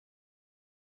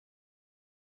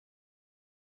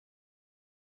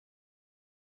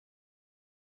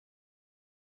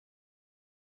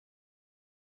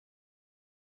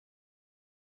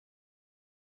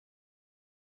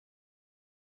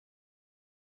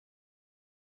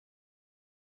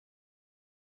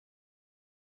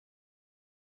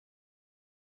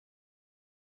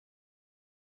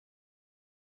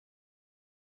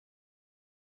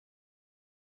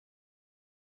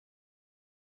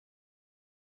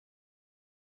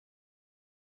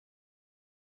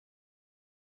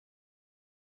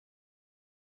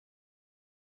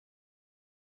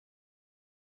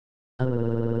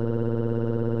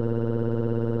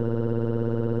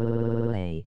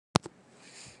Hey.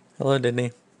 Hello,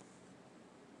 Disney.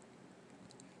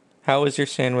 How is your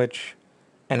sandwich?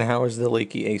 And how is the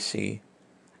leaky AC?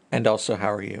 And also,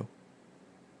 how are you?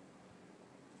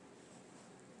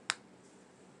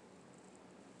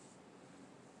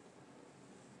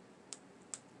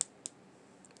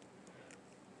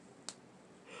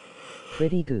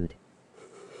 Pretty good.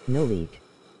 No leak.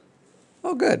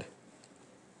 Oh, good.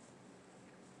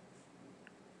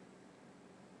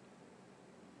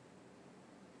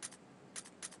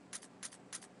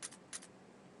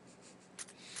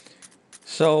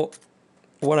 So,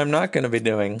 what I'm not going to be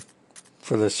doing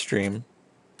for this stream,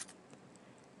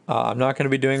 I'm not going to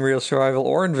be doing Real Survival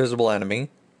or Invisible Enemy,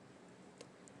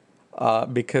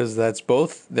 because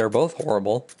they're both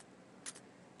horrible.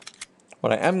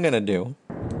 What I am going to do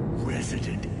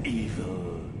Resident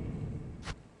Evil.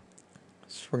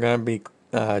 is we're going to be,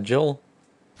 Jill,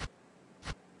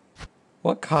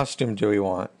 what costume do we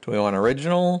want? Do we want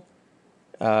original,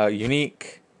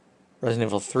 unique, Resident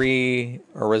Evil 3,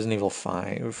 or Resident Evil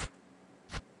 5?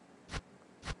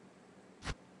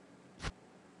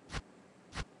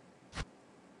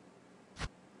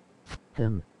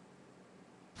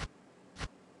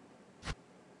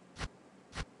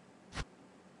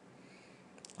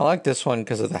 I like this one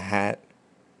because of the hat.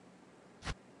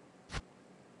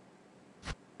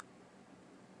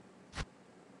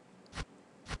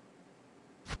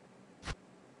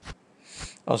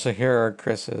 Also, here are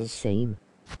Chris's. Same.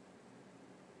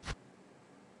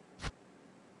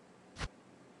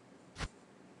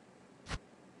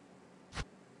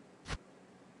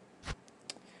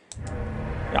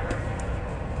 Yeah.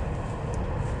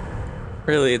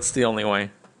 Really, it's the only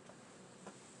way.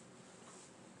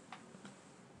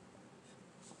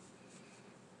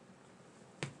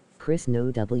 Chris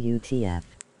no WTF.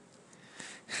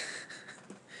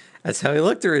 That's how he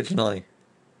looked originally.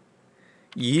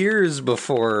 Years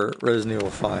before Resident Evil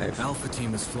 5. Alpha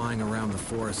team is flying around the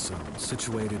Forrest zone,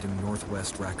 situated in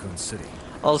northwest Raccoon City.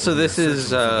 Also, this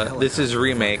is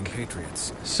remake,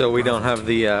 Patriots. so we don't have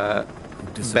the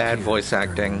bad voice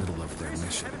acting. Middle of their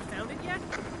mission.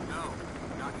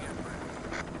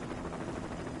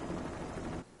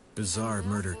 Bizarre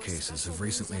murder cases have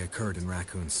recently occurred in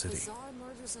Raccoon City.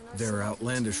 There are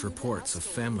outlandish reports of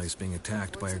families being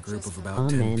attacked by a group of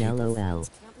about 10 man, people. LOL.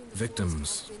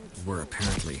 Victims were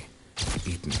apparently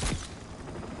eaten.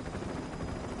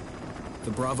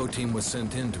 The Bravo team was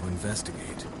sent in to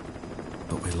investigate,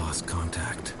 but we lost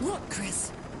contact. Look,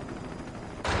 Chris.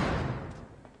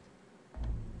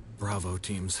 Bravo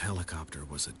team's helicopter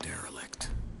was a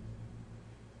derelict.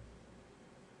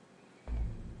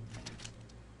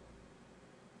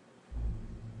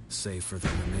 Save for the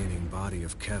remaining body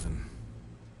of Kevin.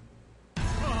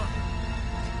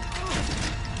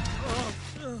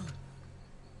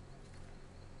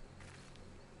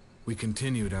 We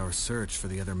continued our search for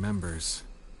the other members,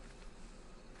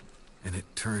 and it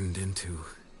turned into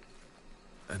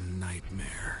a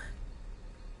nightmare.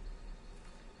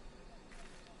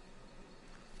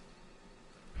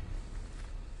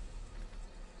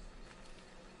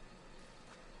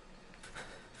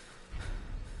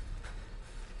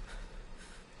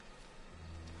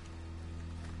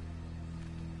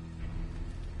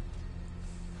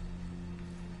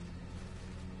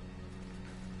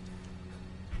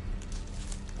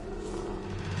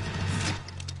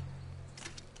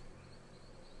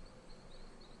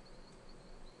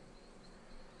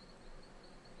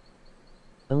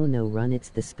 Oh no, run, it's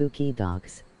the spooky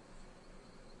dogs.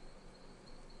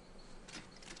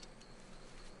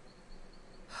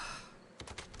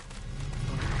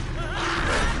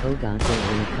 Oh god,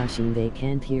 they're in Kashin, they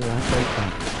can't hear us, oh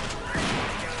fuck.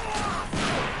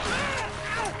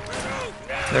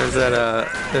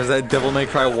 There's that Devil May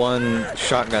Cry 1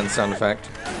 shotgun sound effect.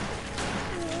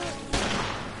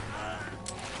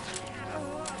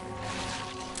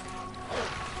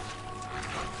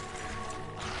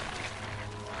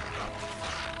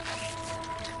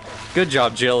 Good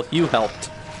job, Jill. You helped.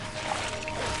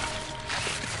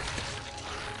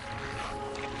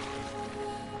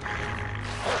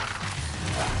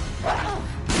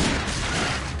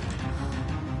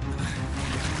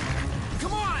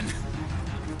 Come on!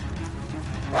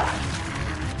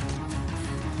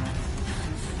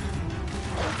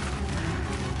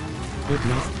 It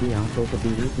must be awful to be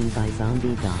eaten by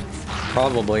zombie dogs.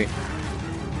 Probably.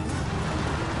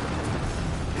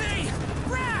 Hey!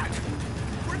 Brad!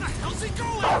 Where the hell's he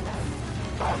going?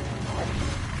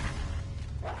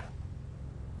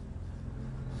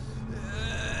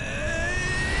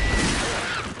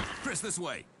 Chris, this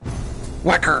way.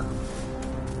 Whacker!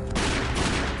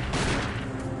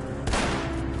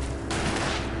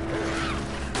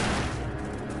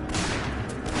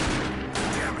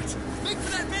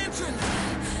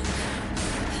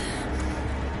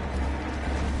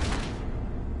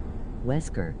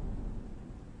 Wesker.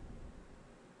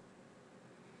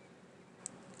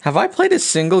 Have I played a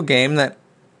single game that...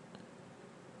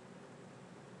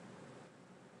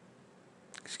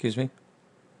 Excuse me?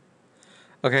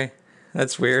 Okay,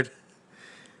 that's weird.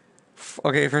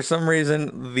 Okay, for some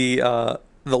reason, the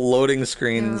loading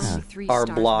screens are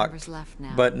blocked,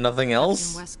 but nothing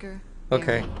else? Wesker,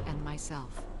 Okay. Barry, and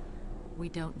myself. We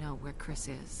don't know where Chris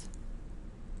is.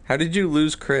 How did you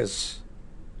lose Chris?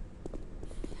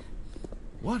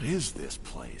 What is this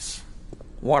place?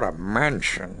 What a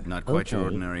mansion. Not quite your Okay.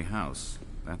 ordinary house,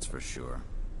 that's for sure.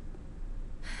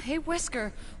 Hey,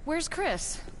 Wesker, where's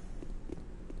Chris?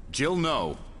 Jill,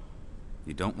 no.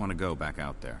 You don't want to go back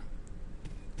out there.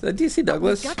 Is that DC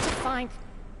Douglas? We've got to find...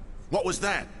 What was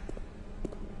that?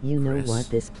 You know Chris. what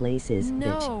this place is, bitch.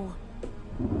 No.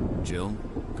 Jill,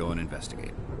 go and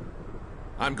investigate.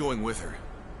 I'm going with her.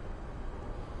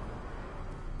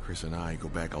 Chris and I go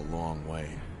back a long way.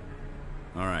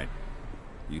 All right.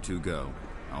 You two go.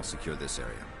 I'll secure this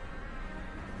area.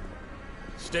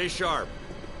 Stay sharp.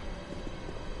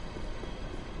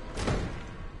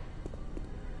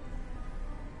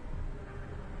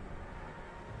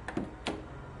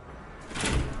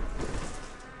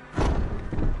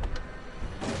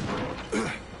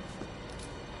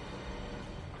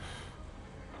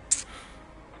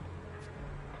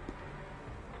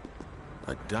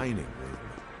 A dining room.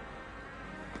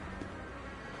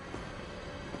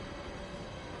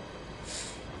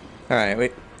 Alright,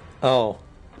 wait. Oh.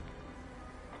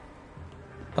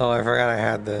 Oh, I forgot I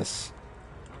had this.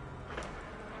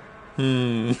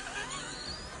 Well,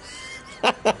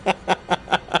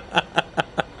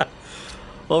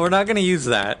 we're not gonna use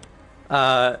that.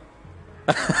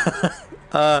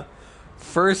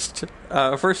 First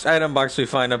item box we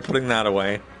find, I'm putting that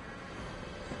away.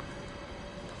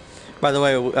 By the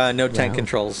way, no tank Wow.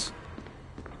 controls.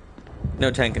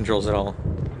 No tank controls at all.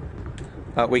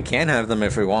 We can have them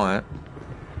if we want.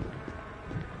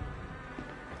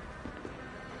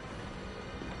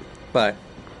 But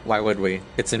why would we?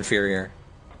 It's inferior.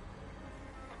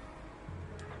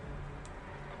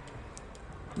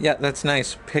 Yeah, that's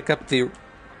nice. Pick up the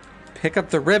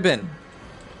ribbon.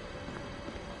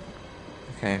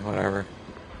 Okay, whatever.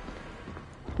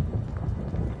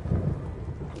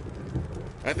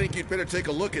 I think you'd better take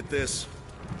a look at this.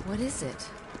 What is it?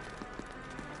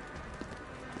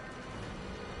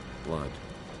 Blood.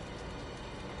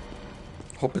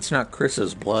 Hope it's not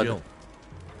Chris's blood. Jill,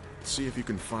 see if you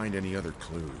can find any other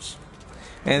clues.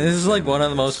 And this is like one of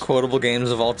the most quotable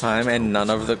games of all time, and none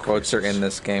of the quotes are in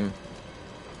this game.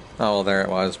 Oh, well, there it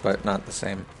was, but not the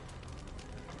same.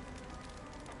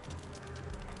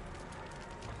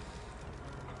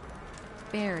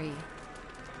 Barry.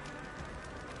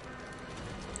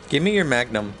 Give me your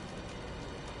Magnum.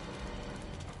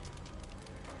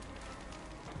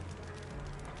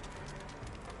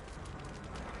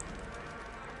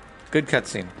 Good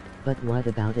cutscene. But what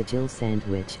about a Jill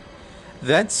sandwich?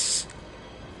 That's...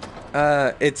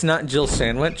 it's not Jill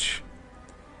sandwich.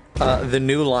 The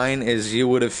new line is, you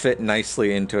would have fit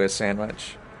nicely into a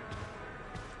sandwich.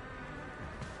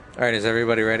 Alright, is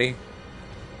everybody ready?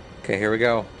 Okay, here we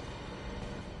go.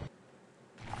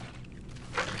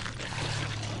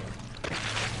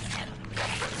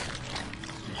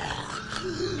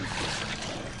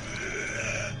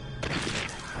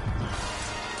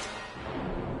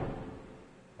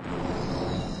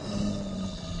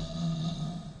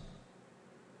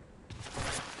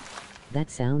 That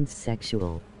sounds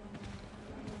sexual.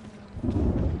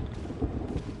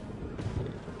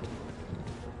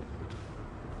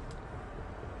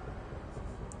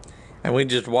 And we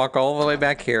just walk all the way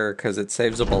back here because it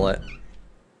saves a bullet.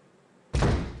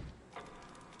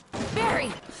 Barry!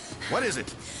 What is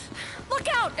it? Look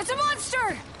out! It's a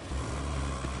monster!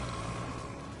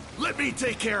 Let me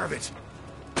take care of it.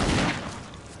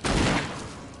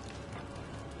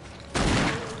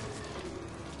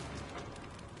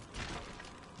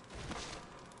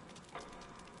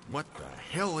 What the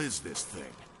hell is this thing?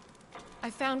 I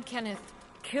found Kenneth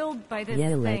killed by this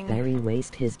Yeah, let thing. Barry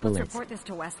waste his Let's bullets. report this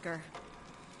to Wesker.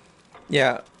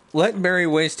 Yeah, let Barry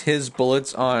waste his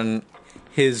bullets on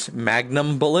his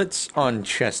Magnum bullets on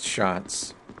chest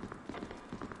shots.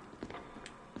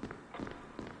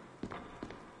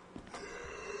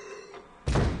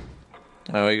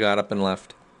 Oh, he got up and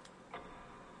left.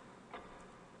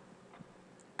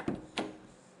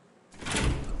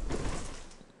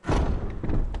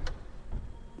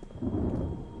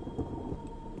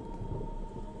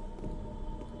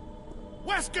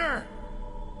 Wesker!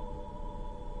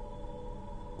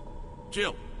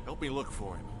 Jill, help me look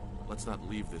for him. Let's not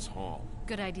leave this hall.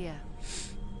 Good idea.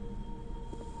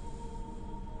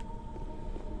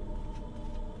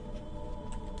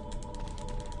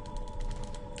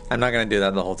 I'm not gonna do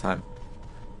that the whole time.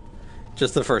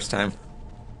 Just the first time.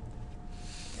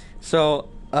 So,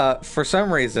 for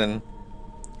some reason,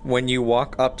 when you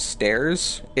walk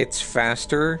upstairs, it's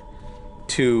faster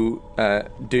to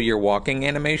do your walking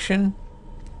animation,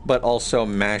 but also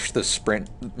mash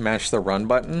the run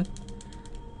button,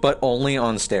 but only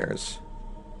on stairs.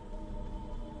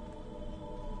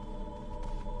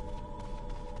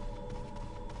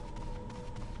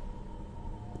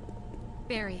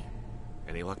 Barry.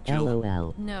 Any luck, Jill?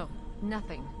 LOL. No,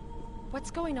 nothing.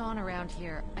 What's going on around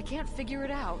here? I can't figure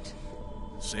it out.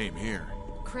 Same here.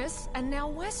 Chris, and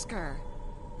now Wesker.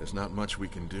 There's not much we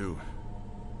can do.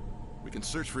 We can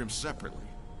search for him separately.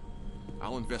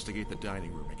 I'll investigate the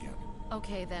dining room again.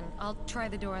 Okay, then. I'll try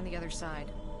the door on the other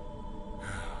side.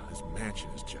 This mansion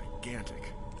is gigantic.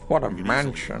 What a We could easily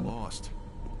mansion. get lost.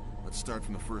 Let's start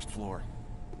from the first floor.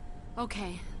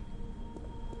 Okay.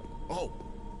 Oh,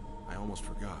 I almost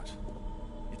forgot.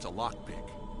 It's a lockpick.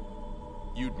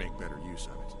 You'd make better use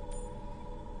of it.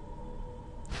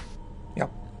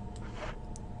 Yep.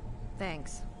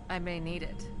 Thanks. I may need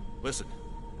it. Listen,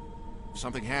 if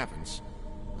something happens,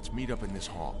 let's meet up in this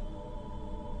hall.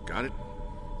 Got it?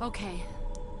 Okay.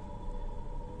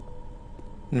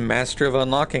 Master of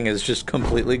Unlocking is just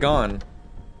completely gone.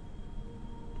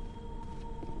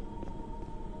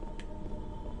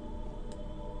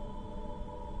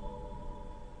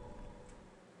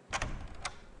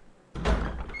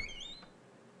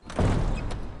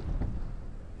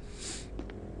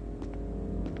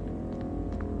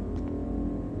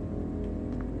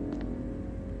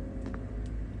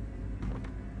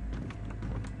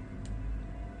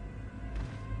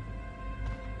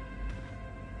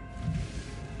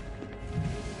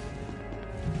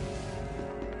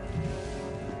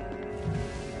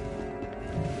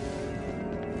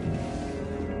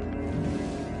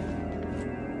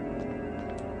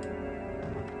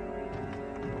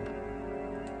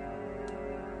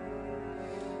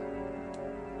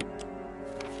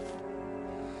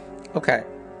 Okay.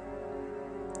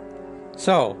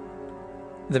 So,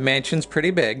 the mansion's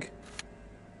pretty big.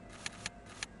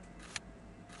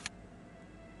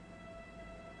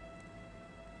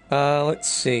 Let's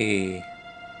see.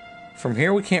 From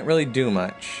here we can't really do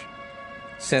much,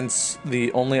 since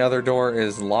the only other door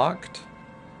is locked.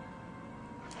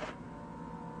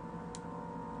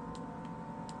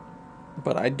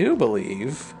 But I do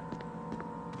believe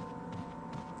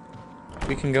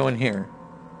we can go in here.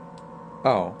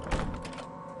 Oh.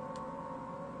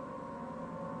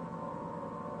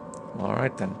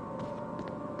 Alright then.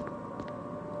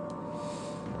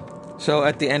 So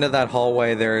at the end of that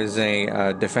hallway there is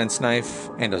a defense knife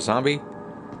and a zombie.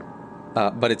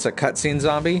 But it's a cutscene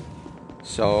zombie,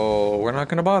 so we're not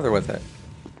going to bother with it.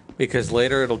 Because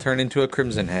later it'll turn into a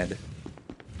crimson head.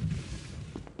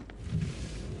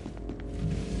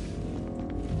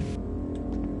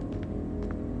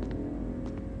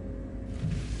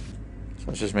 So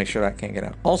let's just make sure that can't get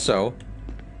out. Also,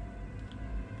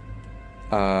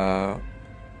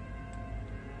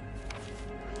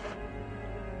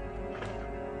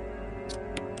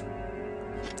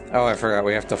 oh, I forgot.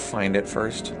 We have to find it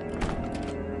first.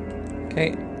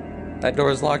 Okay. That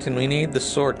door is locked and we need the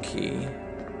sword key.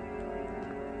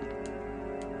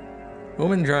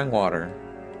 Woman drawing water.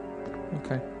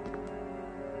 Okay.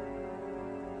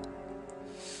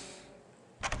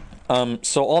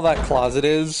 So all that closet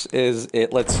is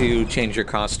it lets you change your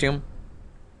costume.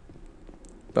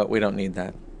 But we don't need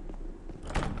that.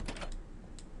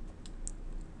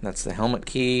 That's the helmet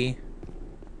key.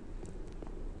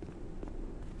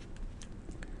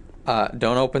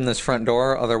 Don't open this front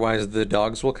door, otherwise the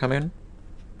dogs will come in.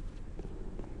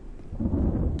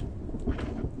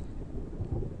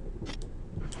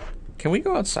 Can we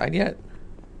go outside yet?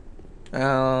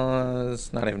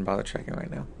 Let's not even bother checking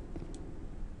right now.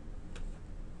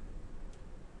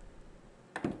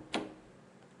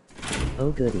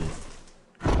 Oh goody.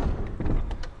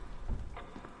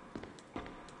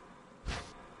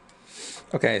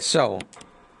 Okay, so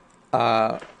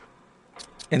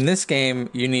in this game,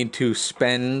 you need to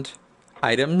spend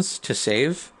items to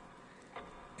save,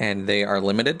 and they are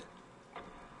limited.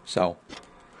 So,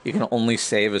 you can only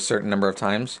save a certain number of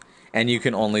times, and you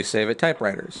can only save at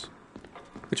typewriters,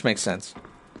 which makes sense.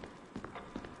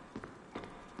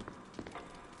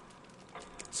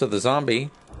 So the zombie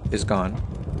is gone.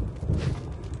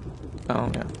 Oh,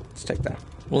 yeah, let's take that.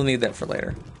 We'll need that for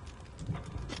later.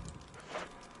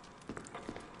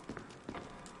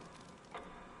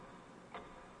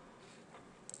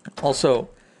 Also,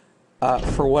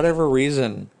 for whatever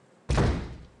reason,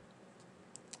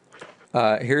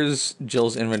 here's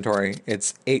Jill's inventory.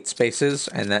 It's 8 spaces,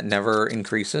 and that never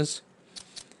increases.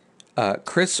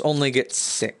 Chris only gets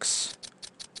 6.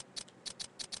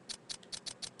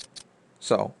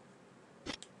 So.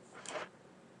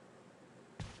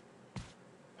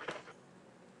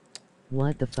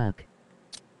 What the fuck?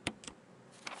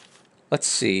 Let's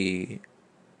see.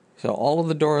 So all of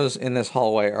the doors in this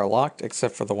hallway are locked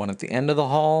except for the one at the end of the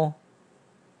hall.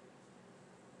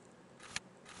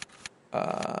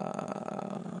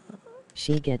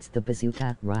 She gets the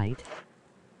bazooka, right?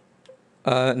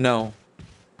 No.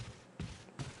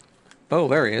 Oh,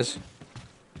 there he is.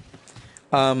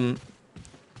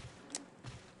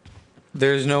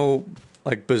 There's no,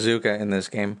 like, bazooka in this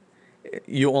game.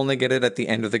 You only get it at the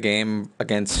end of the game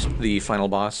against the final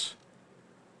boss.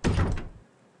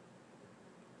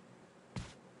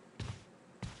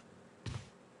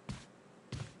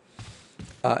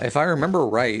 If I remember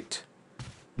right,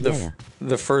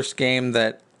 the first game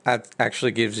that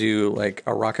actually gives you, like,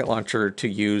 a rocket launcher to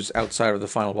use outside of the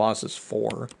final boss is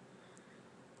 4.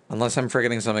 Unless I'm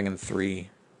forgetting something in 3.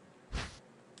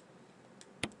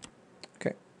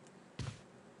 Okay.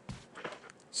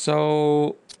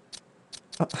 So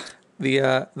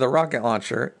the rocket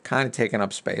launcher kind of taking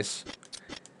up space,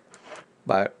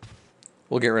 but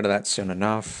we'll get rid of that soon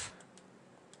enough.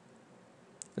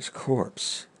 This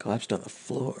corpse collapsed on the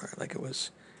floor like it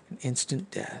was an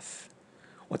instant death.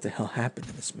 What the hell happened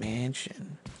in this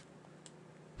mansion?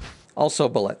 Also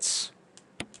bullets.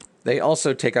 They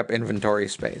also take up inventory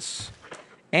space.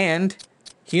 And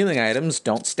healing items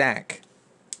don't stack.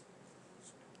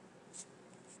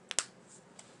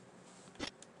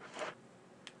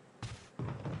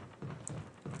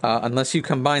 Unless you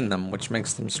combine them, which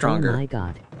makes them stronger. Oh my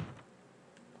god.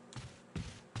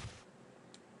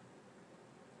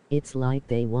 It's like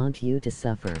they want you to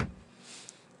suffer.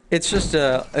 It's just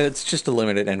a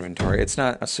limited inventory. It's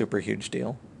not a super huge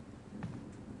deal.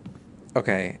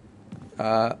 Okay.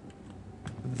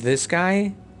 This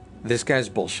guy's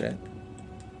bullshit.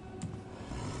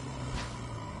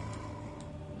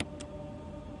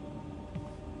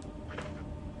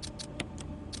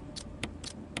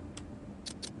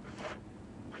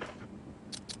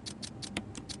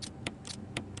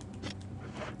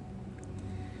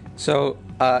 So,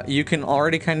 you can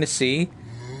already kind of see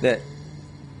that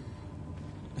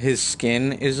his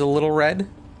skin is a little red.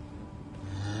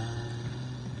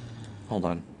 Hold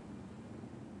on.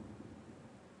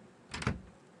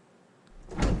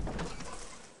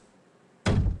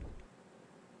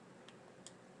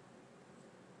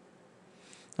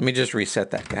 Let me just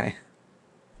reset that guy.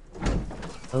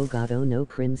 Oh god, oh no,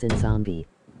 Crimson Zombie.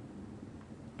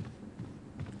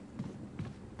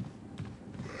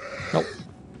 Nope.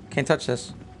 Can't touch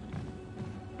this.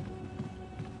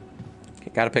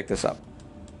 Okay, gotta pick this up.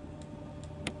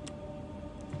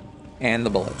 And the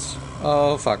bullets.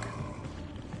 Oh, fuck.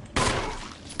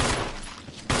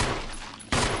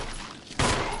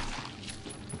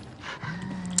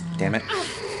 Damn it.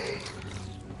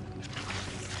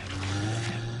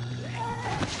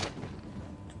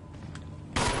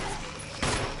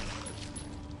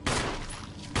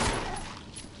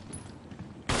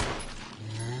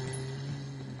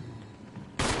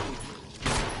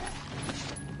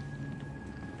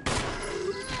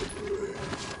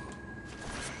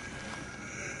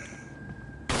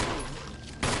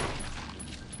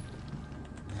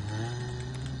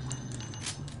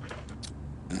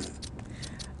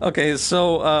 Okay,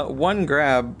 so one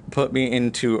grab put me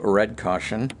into red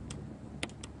caution.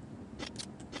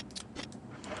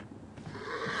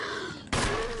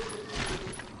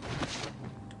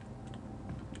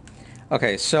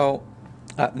 Okay, so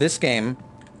this game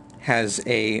has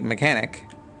a mechanic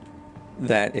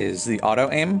that is the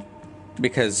auto aim,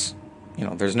 because, you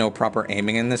know, there's no proper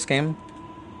aiming in this game.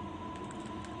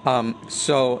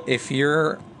 So if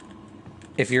you're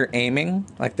aiming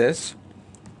like this,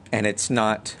 and it's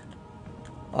not,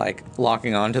 like,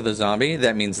 locking onto the zombie,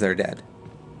 that means they're dead.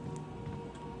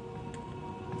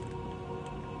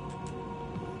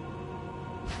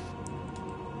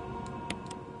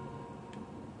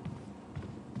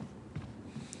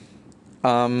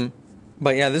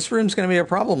 But yeah, this room's going to be a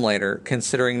problem later,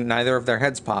 considering neither of their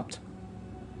heads popped.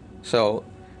 So,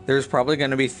 there's probably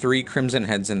going to be 3 crimson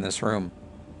heads in this room.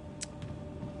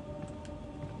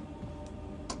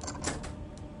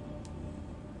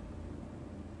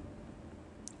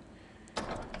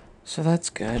 So that's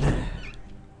good.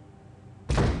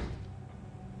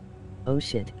 Oh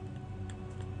shit.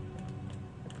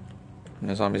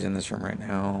 No zombies in this room right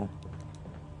now.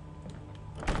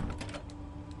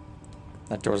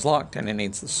 That door's locked and it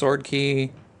needs the sword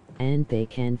key. And they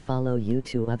can follow you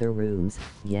to other rooms,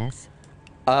 yes?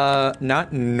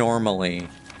 Not normally.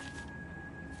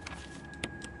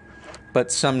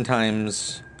 but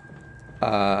sometimes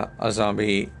a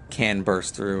zombie can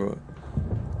burst through.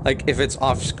 Like, if it's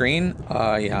off screen,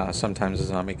 yeah, sometimes a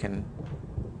zombie can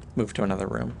move to another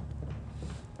room.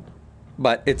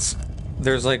 But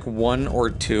there's like 1 or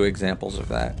 2 examples of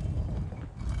that.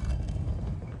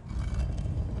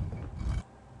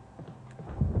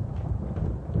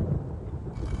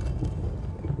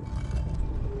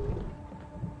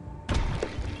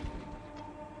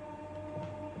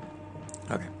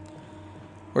 Okay.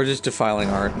 We're just defiling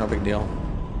art, no big deal.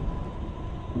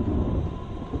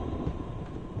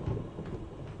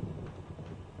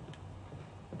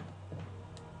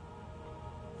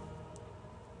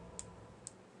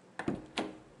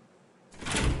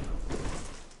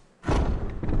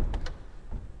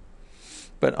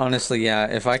 But honestly, yeah,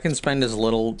 if I can spend as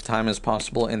little time as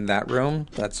possible in that room,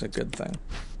 that's a good thing.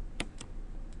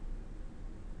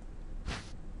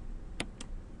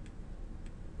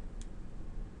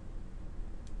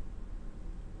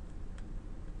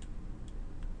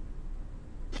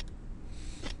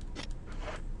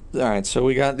 Alright, so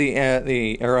we got the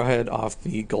arrowhead off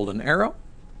the golden arrow.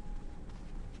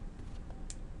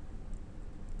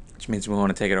 Which means we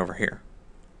want to take it over here.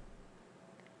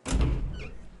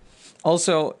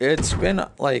 Also, it's been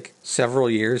like several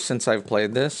years since I've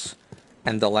played this,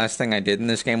 and the last thing I did in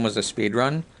this game was a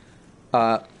speedrun.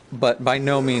 But by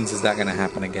no means is that going to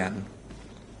happen again.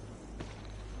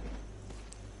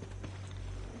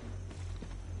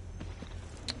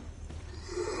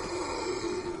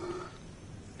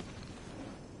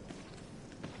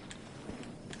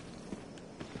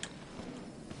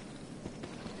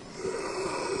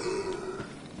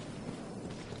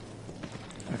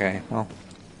 Okay, well,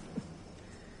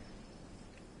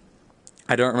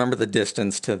 I don't remember the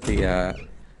distance to the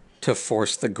to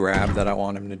force the grab that I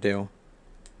want him to do.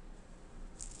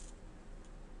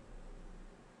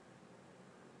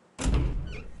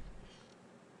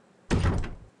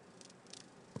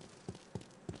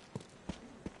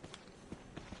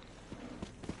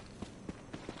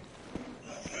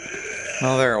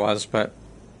 Oh, there it was, but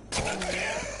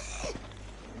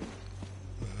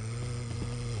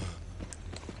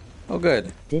oh,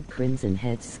 good. Did Crimson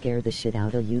Heads scare the shit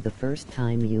out of you the first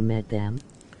time you met them?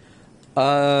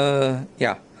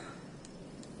 Yeah.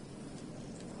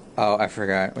 Oh, I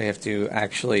forgot. We have to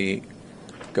actually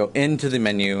go into the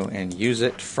menu and use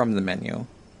it from the menu.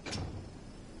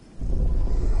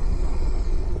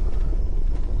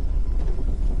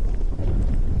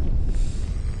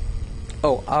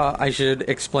 Oh, I should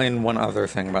explain one other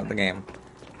thing about the game.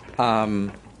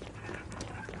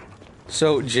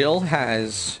 So Jill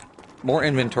has more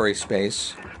inventory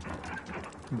space,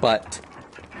 but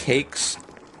takes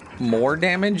more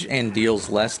damage and deals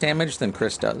less damage than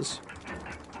Chris does.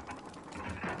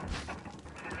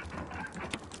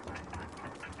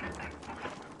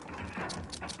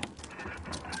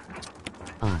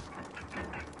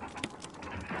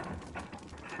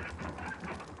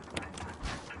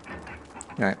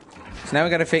 Alright, so now we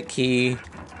got a fake key.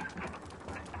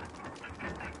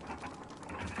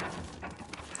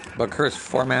 But Chris,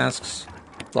 4 masks,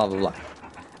 blah blah blah.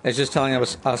 It's just telling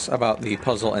us about the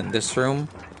puzzle in this room.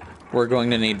 We're going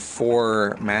to need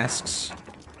 4 masks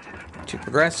to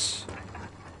progress.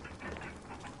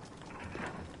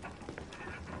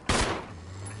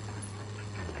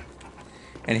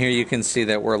 And here you can see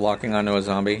that we're locking onto a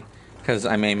zombie because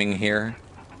I'm aiming here,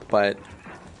 but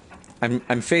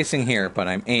I'm facing here, but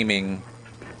I'm aiming.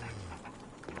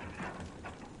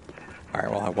 All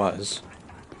right, well, I was.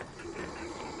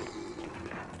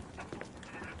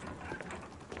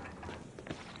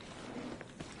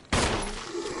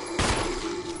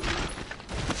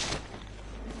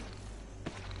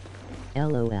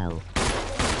 LOL.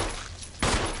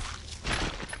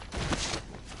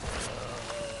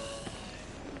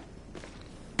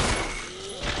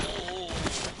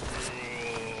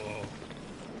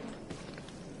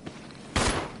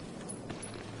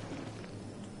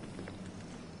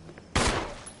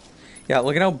 Yeah,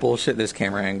 look at how bullshit this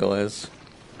camera angle is.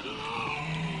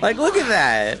 Like, look at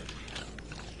that!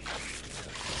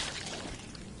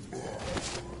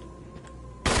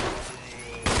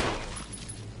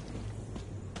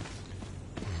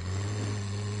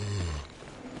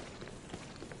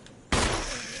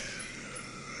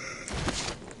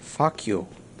 Fuck you.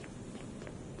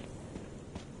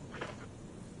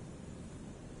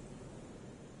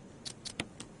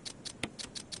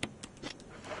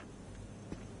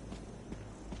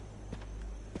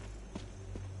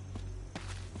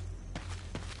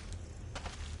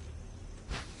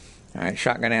 Alright,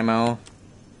 shotgun ammo.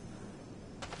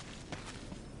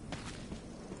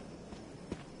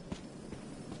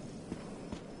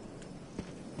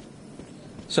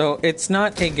 So it's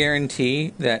not a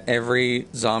guarantee that every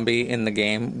zombie in the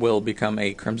game will become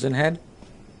a Crimson Head.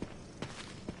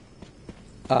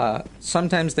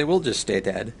 Sometimes they will just stay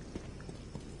dead.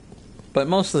 But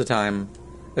most of the time,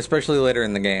 especially later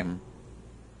in the game,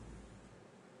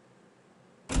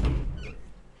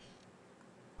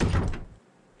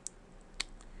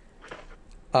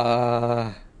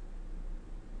 I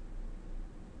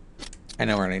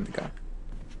know where I need to go.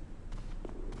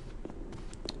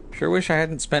 Sure wish I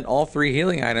hadn't spent all 3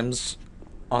 healing items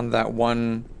on that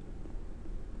one.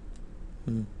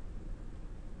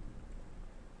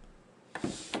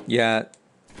 Yeah.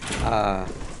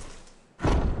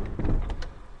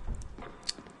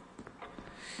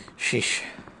 Sheesh.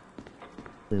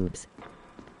 Oops.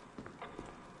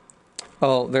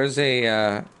 Oh, there's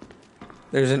an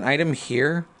item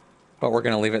here, but we're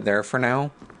gonna leave it there for now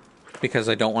because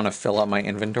I don't want to fill up my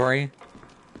inventory.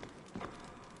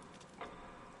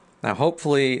 Now,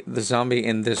 hopefully, the zombie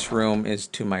in this room is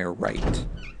to my right.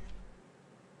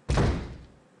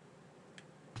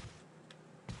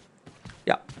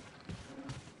 Yeah.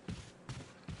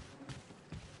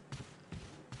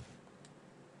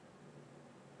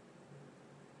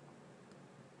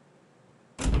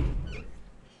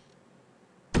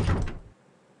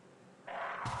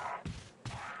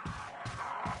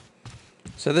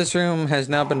 So this room has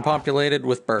now been populated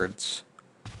with birds.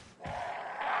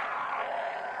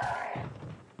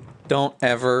 Don't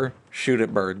ever shoot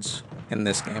at birds in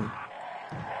this game.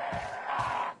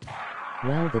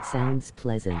 Well, that sounds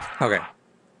pleasant. Okay.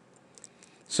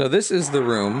 So this is the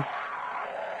room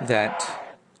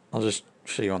that I'll just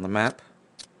show you on the map.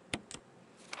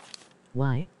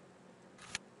 Why?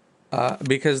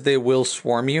 Because they will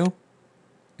swarm you,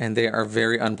 and they are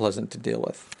very unpleasant to deal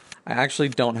with. I actually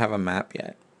don't have a map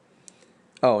yet.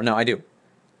 Oh, no, I do.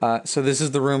 So this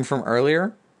is the room from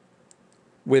earlier,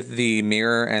 with the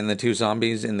mirror and the 2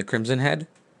 zombies in the Crimson Head.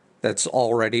 That's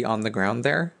already on the ground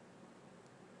there.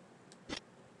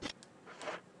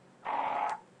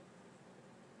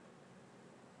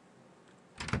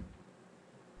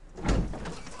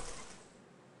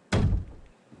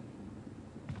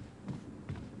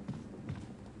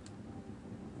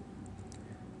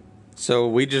 So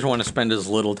we just want to spend as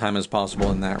little time as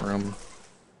possible in that room.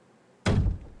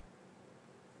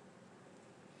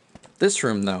 This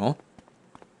room, though,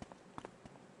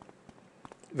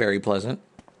 very pleasant.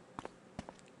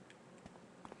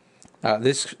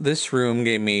 This room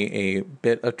gave me a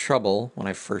bit of trouble when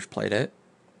I first played it.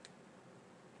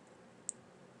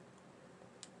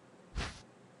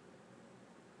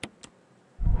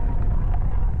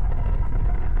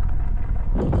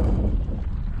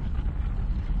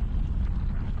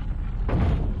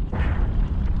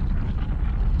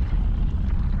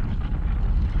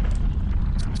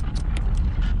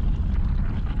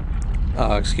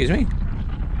 Excuse me?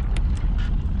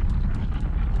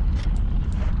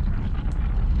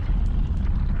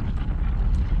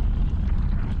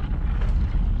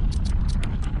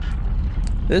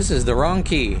 This is the wrong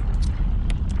key.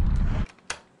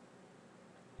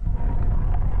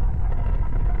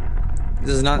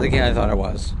 This is not the key I thought it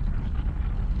was.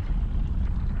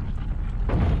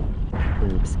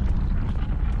 Oops.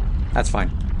 That's fine.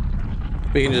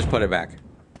 We can just put it back.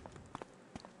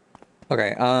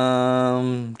 Okay,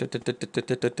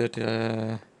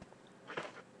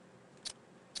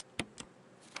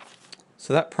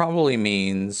 So that probably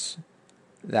means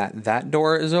that that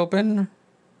door is open.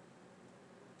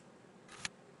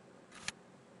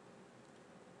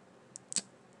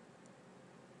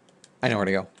 I know where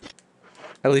to go.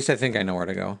 At least I think I know where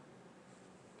to go.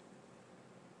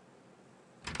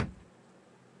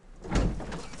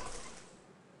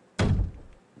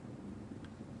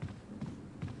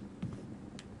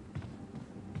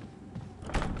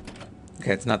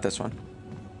 Okay, it's not this one.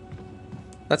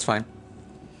 That's fine.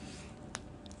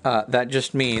 That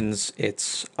just means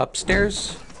it's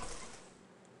upstairs.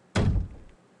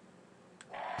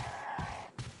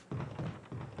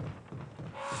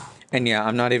 And yeah,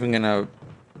 I'm not even gonna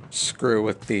screw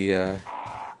with the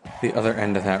other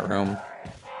end of that room.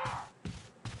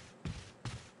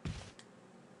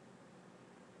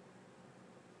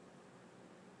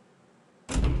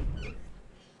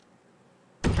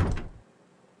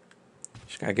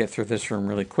 Just gotta get through this room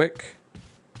really quick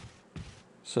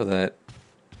so that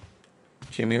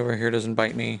Jimmy over here doesn't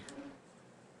bite me.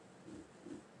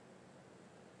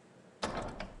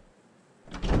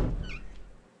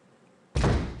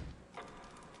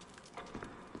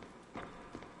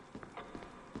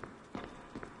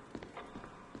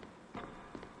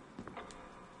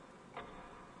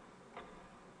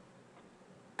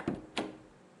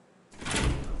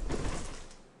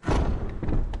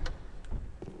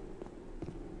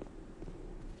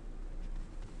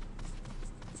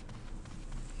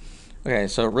 Okay,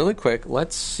 so really quick,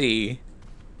 let's see.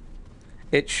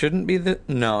 It shouldn't be the...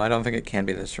 No, I don't think it can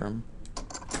be this room.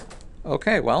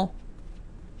 Okay, well.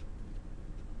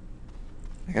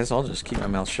 I guess I'll just keep my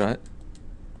mouth shut.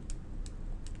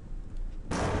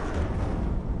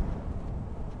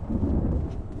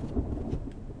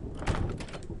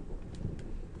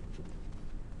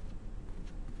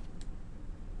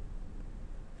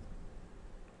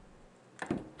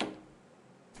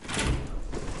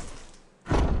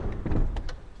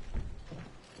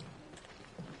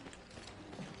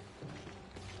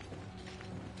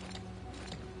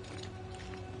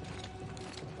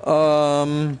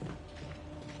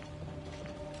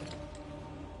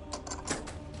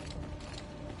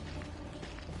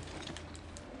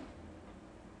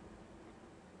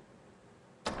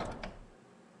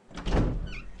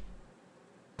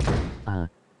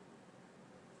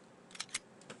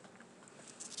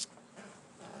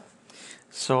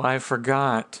 So I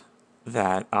forgot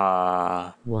that,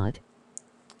 What?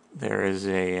 there is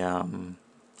a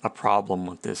problem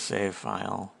with this save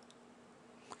file.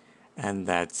 And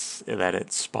that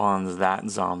it spawns that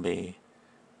zombie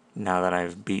now that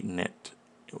I've beaten it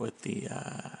with the,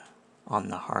 on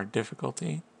the hard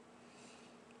difficulty.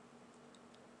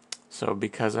 So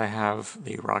because I have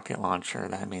the rocket launcher,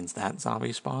 that means that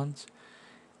zombie spawns.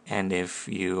 And if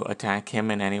you attack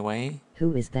him in any way...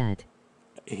 Who is that?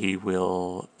 He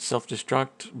will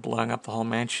self-destruct, blowing up the whole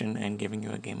mansion and giving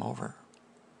you a game over.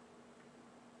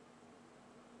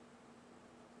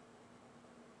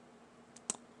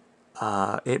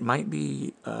 It might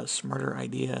be a smarter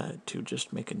idea to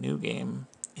just make a new game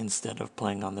instead of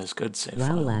playing on this good save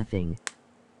file. Laughing.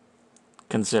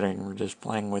 Considering we're just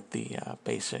playing with the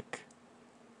basic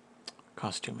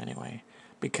costume anyway.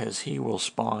 Because he will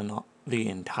spawn the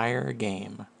entire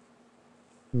game.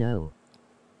 No.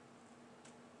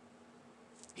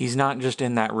 He's not just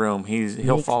in that room.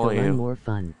 He'll Makes follow the you. run more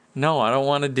fun. No, I don't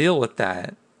want to deal with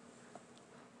that.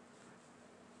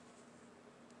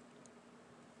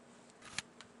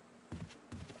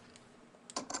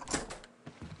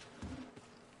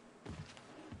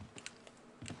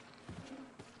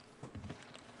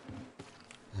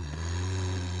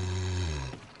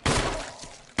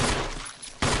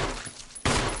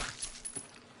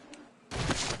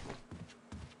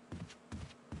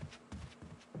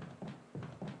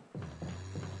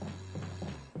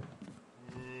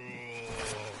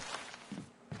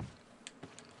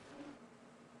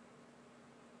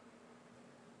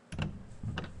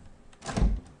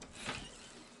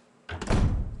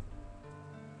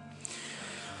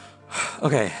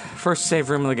 Okay, first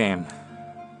save room of the game.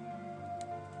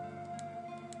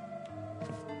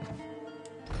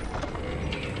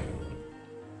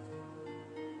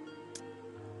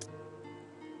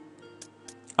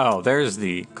 Oh, there's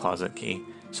the closet key.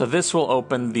 So this will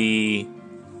open the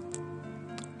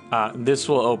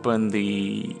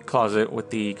closet with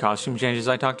the costume changes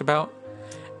I talked about.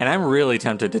 And I'm really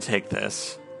tempted to take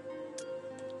this.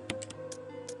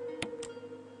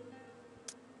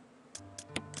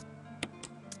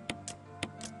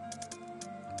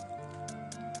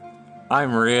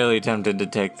 I'm really tempted to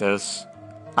take this.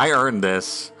 I earned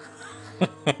this.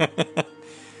 If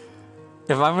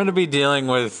I'm gonna be dealing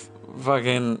with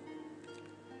fucking...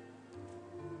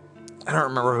 I don't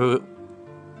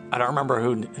remember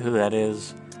who that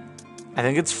is. I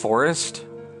think it's Forrest.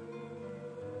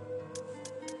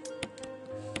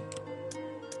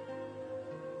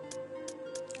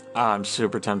 I'm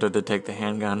super tempted to take the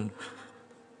handgun.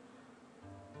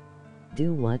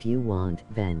 Do what you want,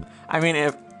 then. I mean,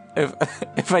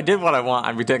 if I did what I want,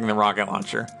 I'd be taking the rocket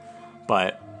launcher.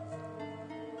 But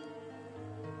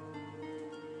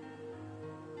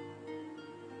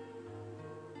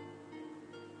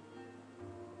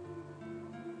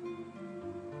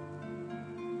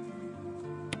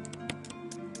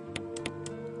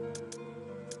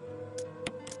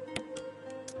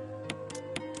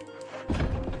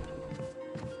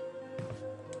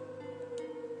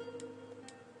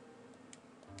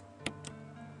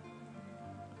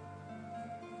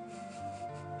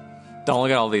don't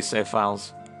look at all these save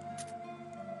files.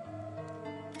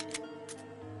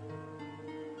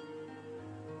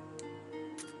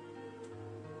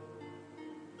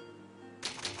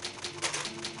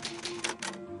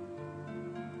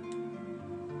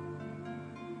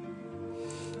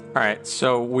 Alright,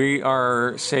 so we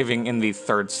are saving in the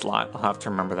third slot. I'll have to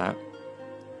remember that.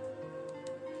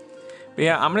 But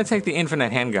yeah, I'm going to take the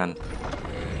infinite handgun.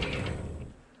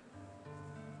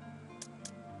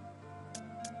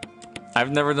 I've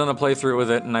never done a playthrough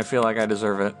with it, and I feel like I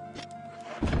deserve it.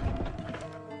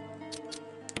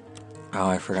 Oh,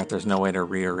 I forgot there's no way to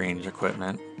rearrange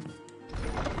equipment.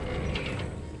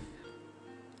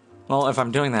 Well, if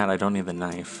I'm doing that, I don't need the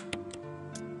knife.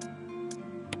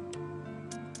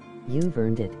 You've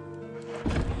earned it.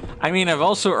 I mean, I've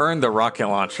also earned the rocket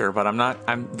launcher, but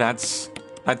that's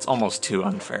almost too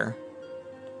unfair.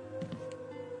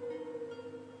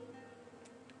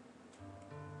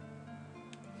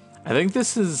 I think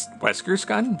this is Wesker's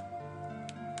gun.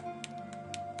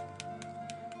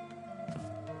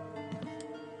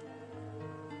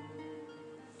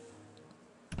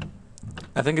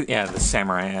 I think, yeah, the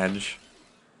Samurai Edge.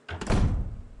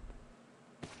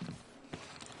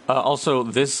 Also,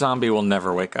 this zombie will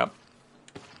never wake up.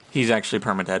 He's actually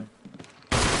permadead.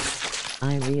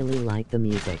 I really like the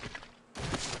music.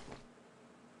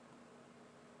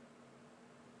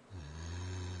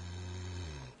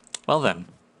 Well then,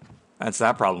 that's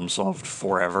that problem solved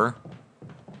forever.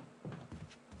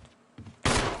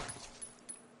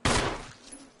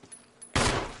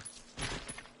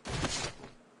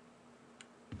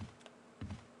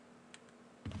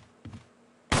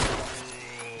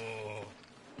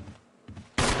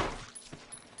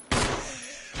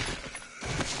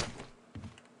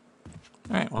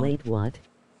 Alright, well. Wait, what?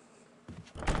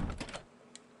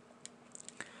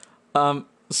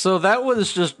 So that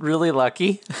was just really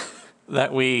lucky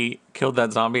that we killed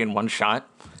that zombie in one shot.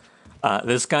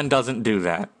 This gun doesn't do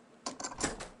that.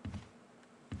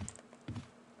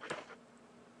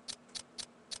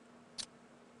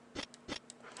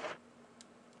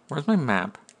 Where's my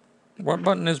map? What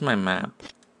button is my map?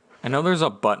 I know there's a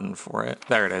button for it.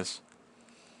 There it is.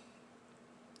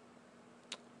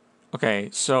 Okay,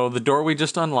 so the door we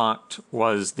just unlocked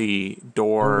was the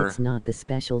door... Oh, it's not the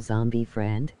special zombie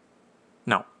friend?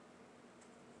 No.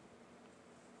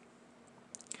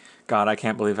 God, I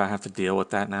can't believe I have to deal with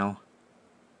that now.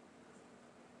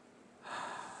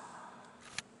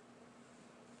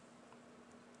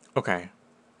 Okay.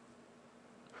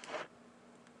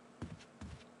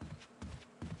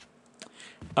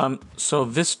 So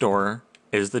this door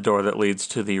is the door that leads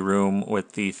to the room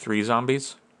with the 3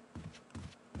 zombies.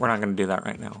 We're not going to do that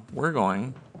right now. We're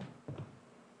going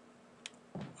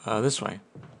this way.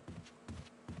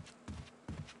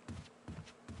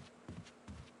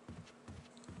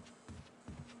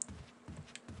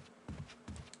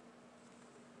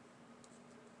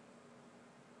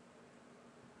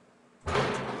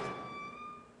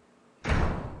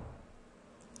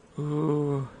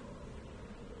 Ooh.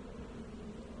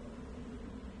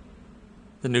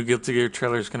 The new Guilty Gear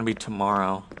trailer is going to be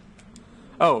tomorrow.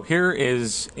 Oh, here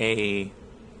is a...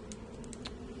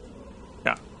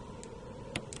 Yeah.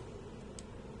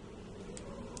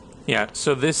 Yeah,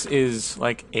 so this is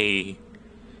like a...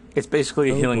 It's basically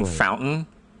a healing fountain.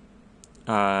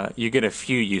 You get a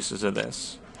few uses of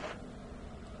this.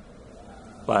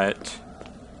 But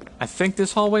I think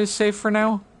this hallway is safe for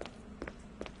now.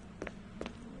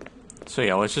 So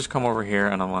yeah, let's just come over here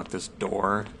and unlock this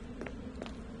door.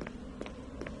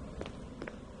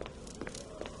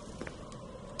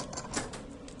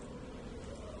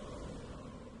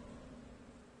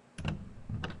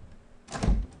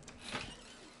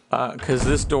 Because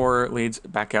this door leads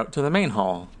back out to the main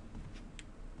hall.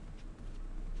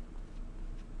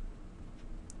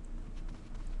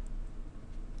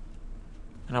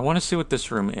 And I want to see what this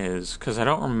room is, because I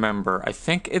don't remember. I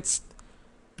think it's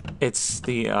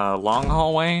the long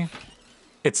hallway.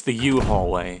 It's the U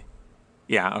hallway.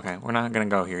 Yeah, okay. We're not going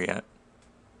to go here yet.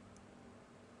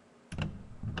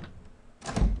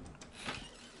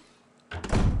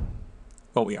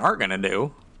 What we are going to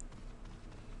do...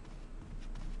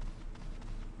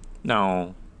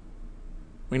 No.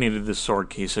 We needed the sword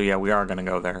key, so yeah, we are going to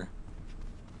go there.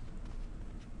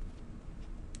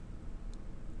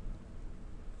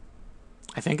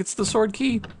 I think it's the sword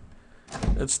key.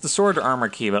 It's the sword armor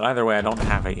key, but either way, I don't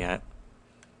have it yet.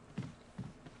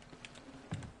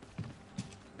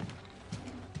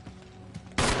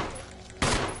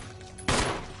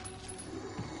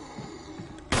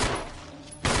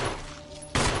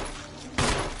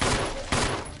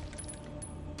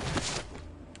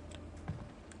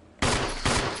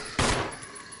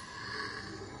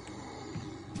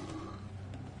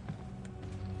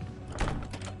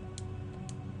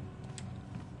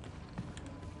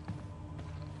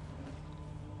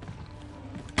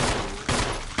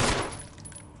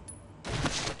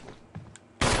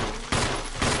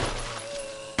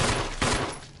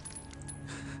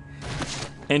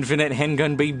 Infinite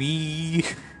handgun, baby!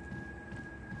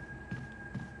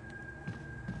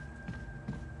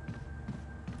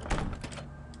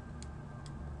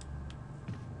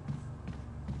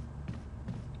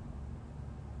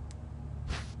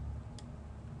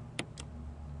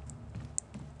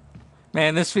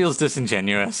 Man, this feels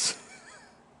disingenuous.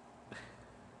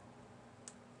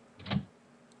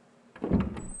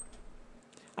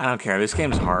 I don't care. This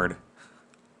game's hard.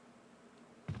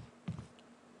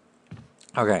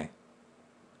 Okay.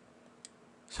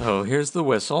 So here's the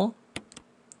whistle.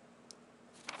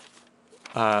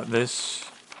 This...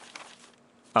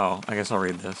 Oh, I guess I'll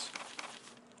read this.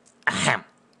 Ahem.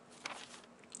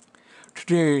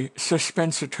 Today, Sir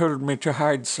Spencer told me to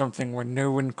hide something where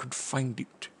no one could find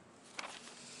it.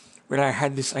 Well, I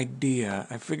had this idea.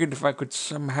 I figured if I could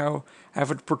somehow have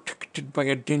it protected by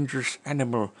a dangerous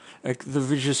animal, like the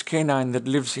vicious canine that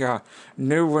lives here,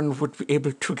 no one would be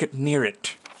able to get near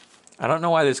it. I don't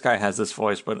know why this guy has this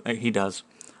voice, but he does.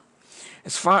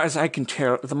 As far as I can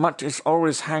tell, the mutt is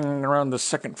always hanging around the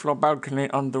second-floor balcony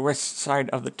on the west side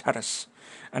of the terrace,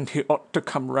 and he ought to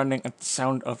come running at the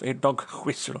sound of a dog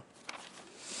whistle.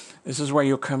 This is where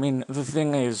you come in. The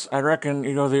thing is, I reckon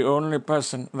you're the only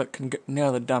person that can get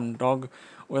near the damn dog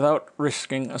without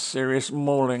risking a serious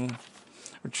mauling,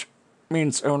 which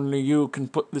means only you can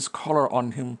put this collar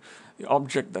on him. The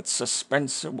object that Sir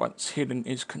Spencer once hidden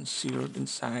is concealed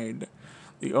inside.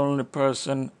 You're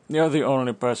the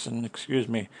only person, excuse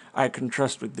me, I can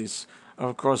trust with this.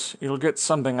 Of course, you'll get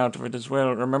something out of it as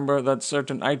well. Remember that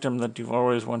certain item that you've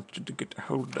always wanted to get a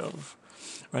hold of?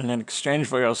 Well, in exchange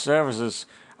for your services,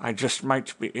 I just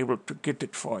might be able to get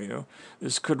it for you.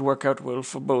 This could work out well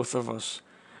for both of us.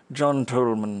 John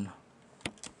Tolman.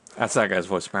 That's that guy's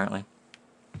voice, apparently.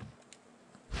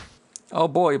 Oh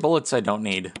boy, bullets I don't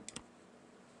need.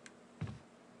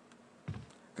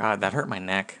 God, that hurt my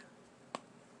neck.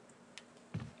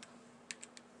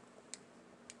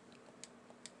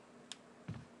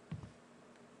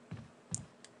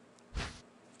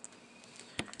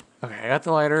 Okay, I got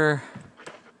the lighter.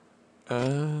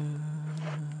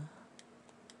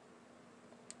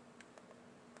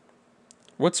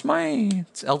 What's my...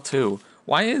 It's L2.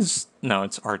 Why is... No,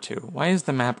 it's R2. Why is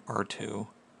the map R2?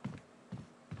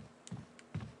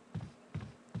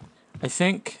 I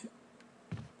think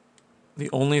the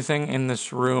only thing in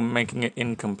this room making it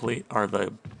incomplete are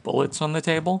the bullets on the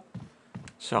table.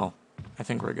 So, I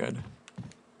think we're good.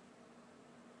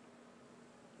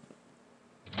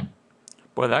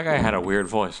 Boy, that guy had a weird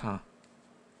voice, huh?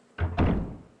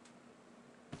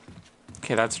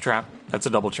 Okay, that's a trap. That's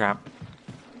a double trap.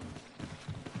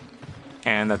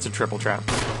 And that's a triple trap.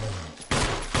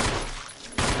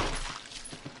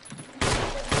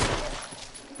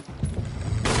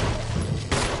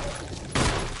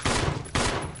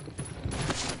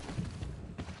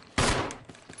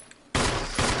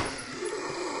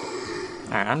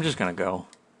 Alright, I'm just gonna go.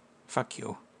 Fuck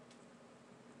you.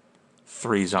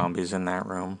 3 zombies in that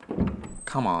room.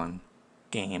 Come on,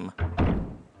 game.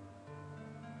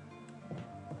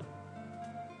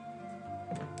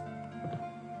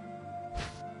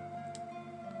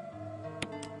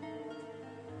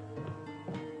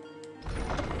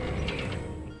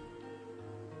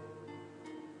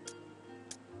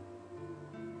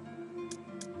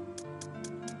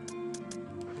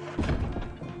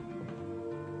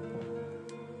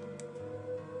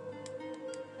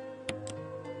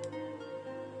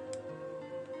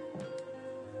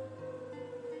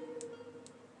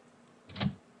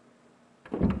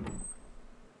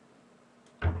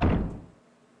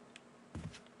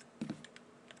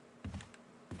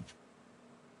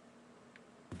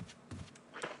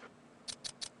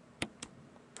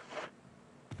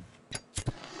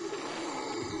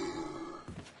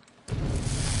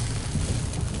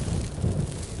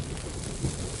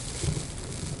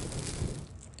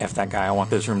 F that guy, I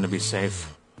want this room to be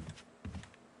safe.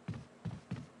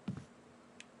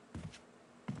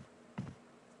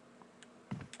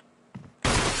 I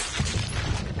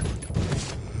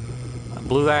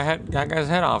blew that guy's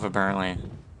head off, apparently.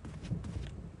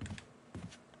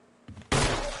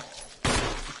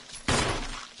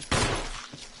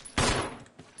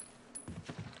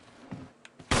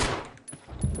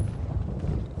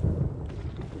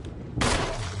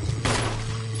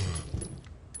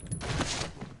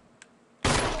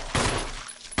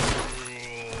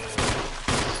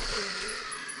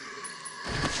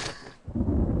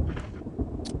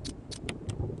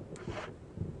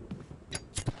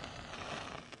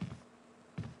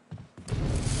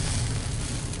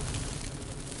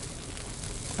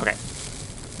 Okay.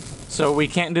 So we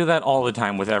can't do that all the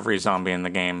time with every zombie in the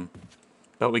game.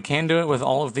 But we can do it with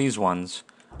all of these ones.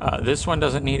 This one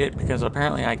doesn't need it because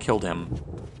apparently I killed him.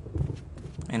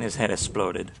 And his head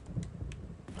exploded.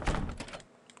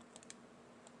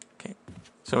 Okay.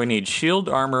 So we need shield,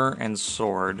 armor, and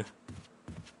sword.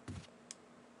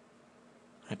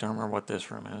 I don't remember what this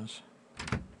room is.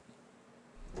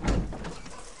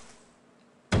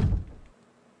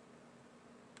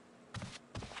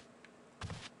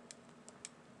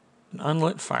 An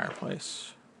unlit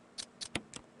fireplace.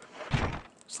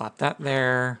 slap that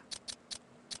there.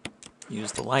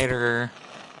 Use the lighter.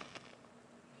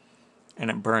 And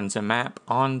it burns a map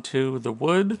onto the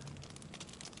wood.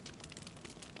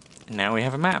 And now we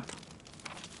have a map.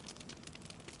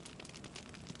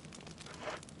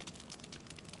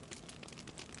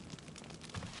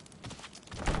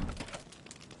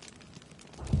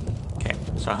 Okay,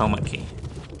 so helmet key.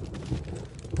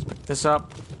 Let's pick this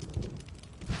up.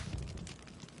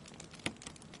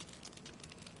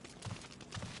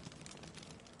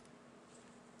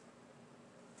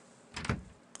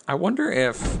 I wonder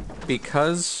if,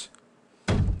 because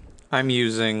I'm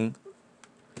using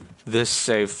this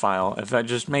save file, if that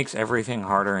just makes everything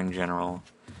harder in general.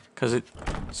 Because it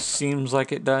seems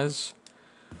like it does.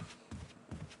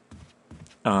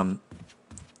 All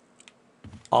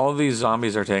of these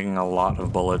zombies are taking a lot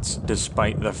of bullets,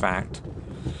 despite the fact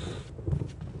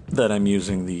that I'm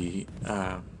using the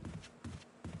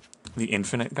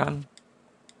infinite gun.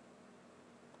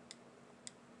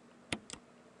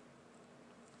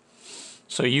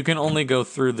 So you can only go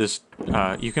through this,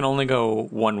 you can only go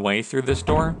one way through this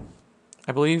door,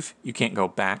 I believe. You can't go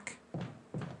back.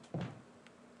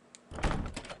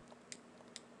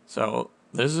 So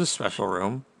this is a special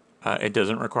room. It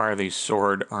doesn't require the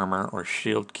sword, armor, or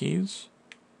shield keys.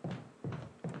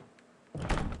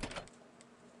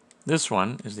 This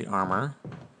one is the armor.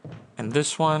 And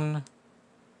this one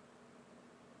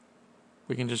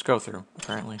we can just go through,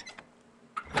 apparently.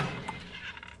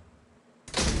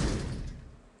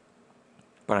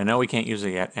 But I know we can't use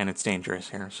it yet, and it's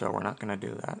dangerous here, so we're not going to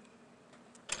do that.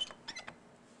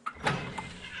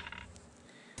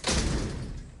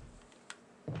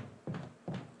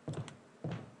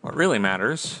 What really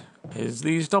matters is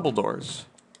these double doors.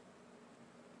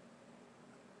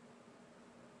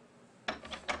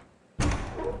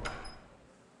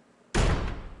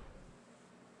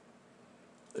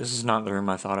 This is not the room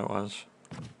I thought it was.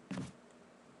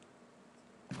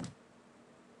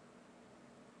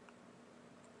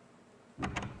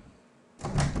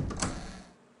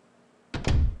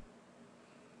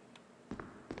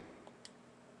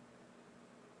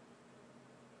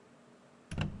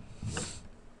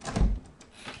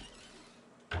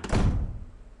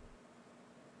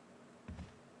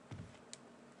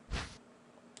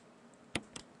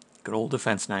 Good old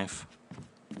defense knife.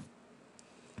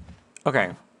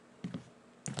 Okay.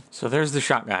 So there's the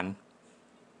shotgun.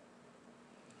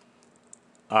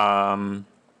 As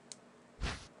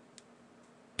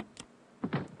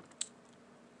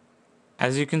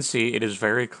you can see, it is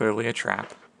very clearly a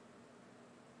trap.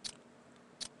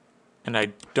 And I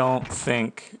don't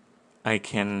think I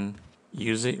can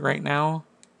use it right now.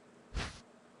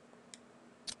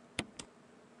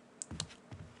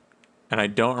 And I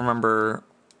don't remember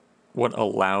what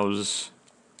allows...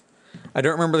 I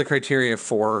don't remember the criteria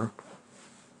for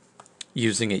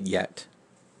using it yet.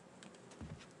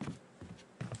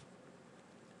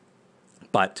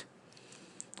 But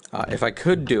if I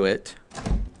could do it,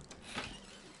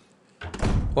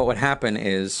 what would happen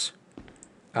is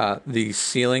the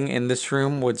ceiling in this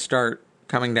room would start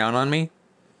coming down on me.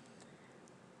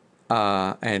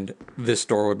 And this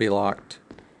door would be locked.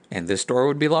 And this door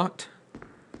would be locked.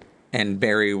 And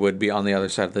Barry would be on the other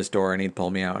side of this door, and he'd pull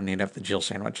me out, and he'd have the Jill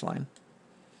sandwich line.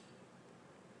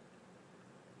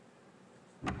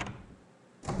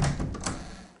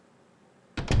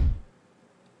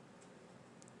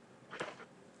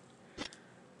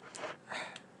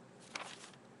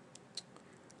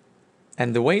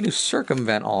 And the way to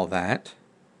circumvent all that,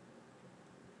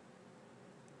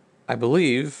 I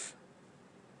believe...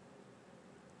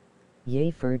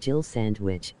 Yay for Jill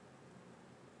sandwich.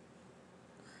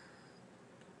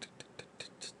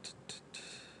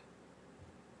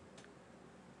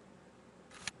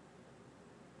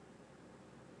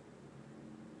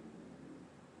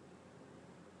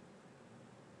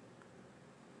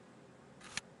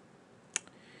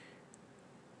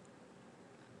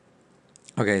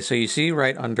 Okay, so you see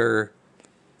right under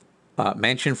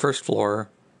Mansion First Floor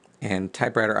and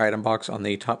Typewriter Item Box on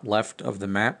the top left of the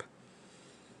map,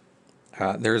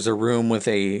 there's a room with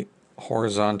a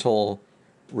horizontal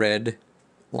red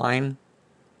line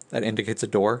that indicates a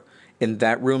door. In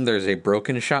that room, there's a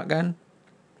broken shotgun,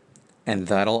 and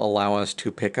that'll allow us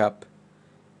to pick up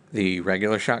the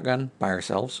regular shotgun by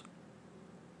ourselves.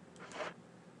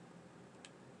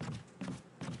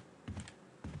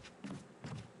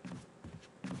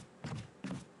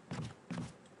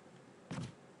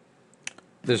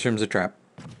 This room's a trap.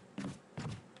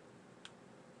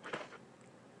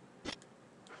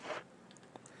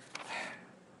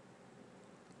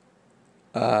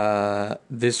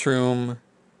 This room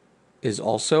is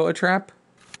also a trap.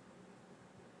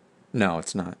 No,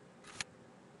 it's not.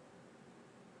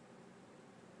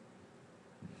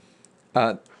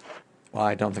 Well,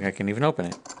 I don't think I can even open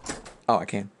it. Oh, I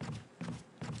can.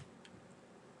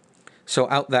 So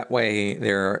out that way,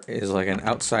 there is like an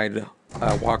outside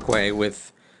walkway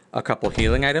with a couple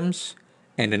healing items,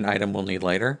 and an item we'll need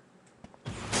later.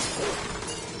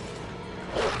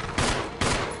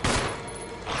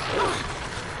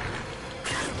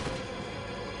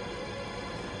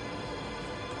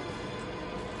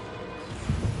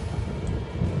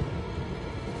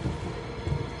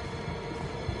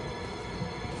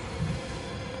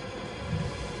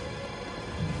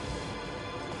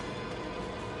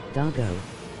 Doggo.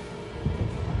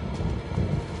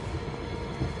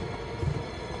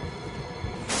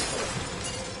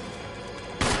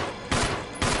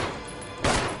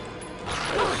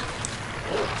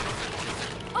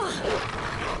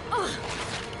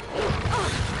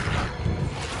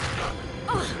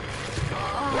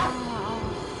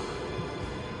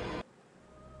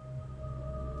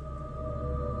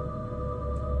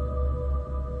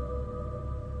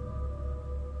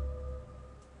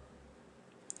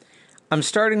 I'm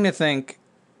starting to think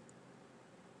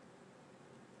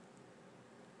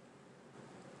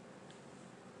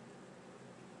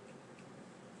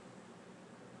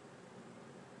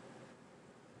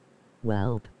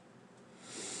Welp.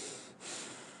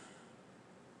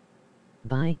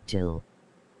 Bye, Jill.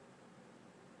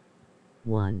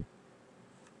 1.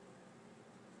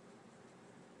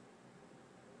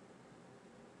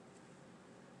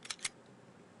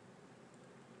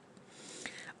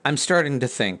 I'm starting to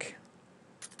think.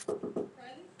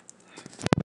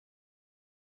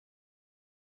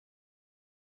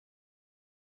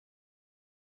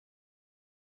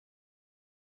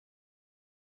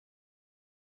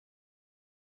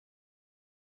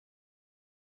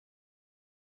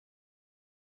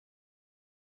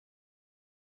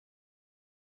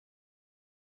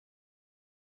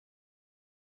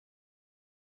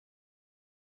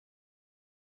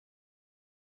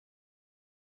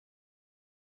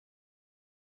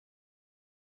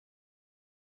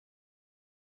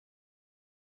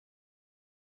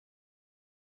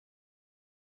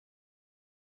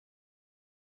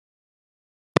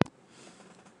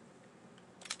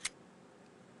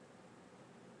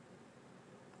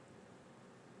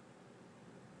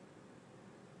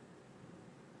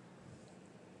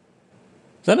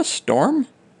 Is that a storm?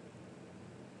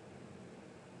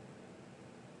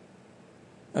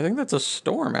 I think that's a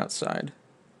storm outside.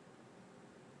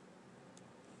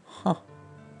 Huh.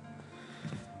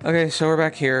 Okay, so we're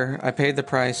back here. I paid the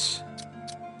price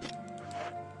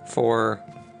for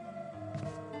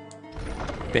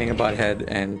being a butthead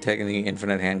and taking the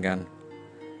infinite handgun.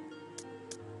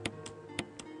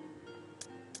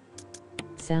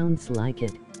 Sounds like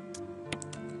it.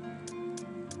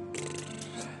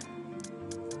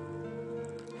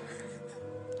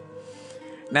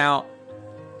 Now,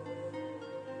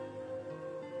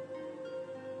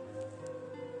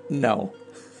 no.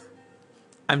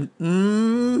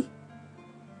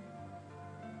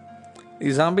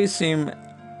 These zombies seem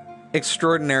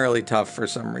extraordinarily tough for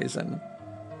some reason.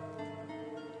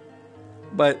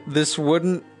 But this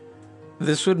would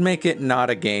make it not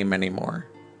a game anymore.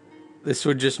 This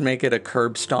would just make it a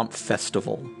curb stomp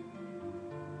festival.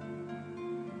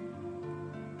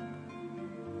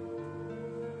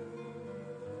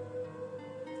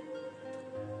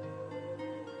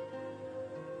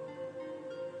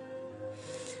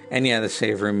 And yeah, the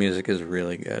save room music is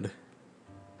really good.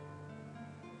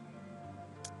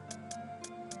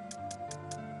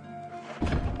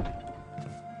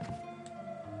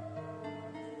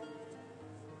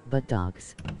 But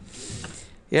dogs.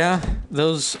 Yeah,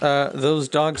 those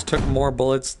dogs took more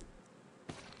bullets.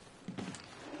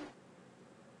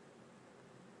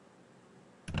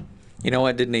 You know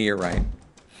what, Disney, you're right.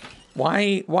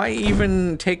 Why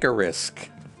even take a risk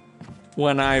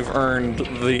when I've earned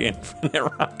the infinite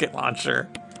rocket launcher?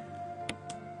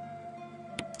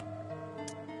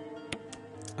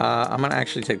 I'm gonna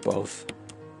actually take both.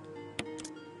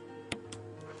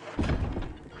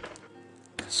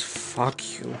 'Cause fuck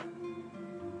you.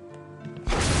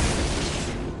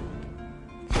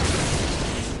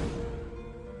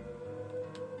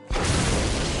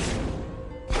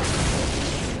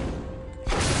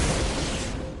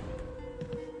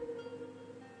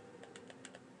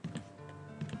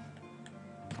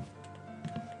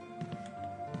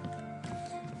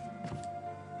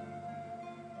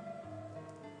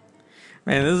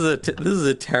 Man, this is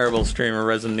a terrible stream of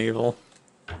Resident Evil.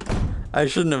 I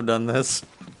shouldn't have done this.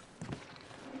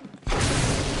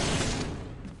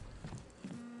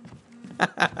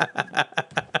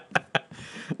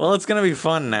 Well, it's gonna be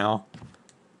fun now.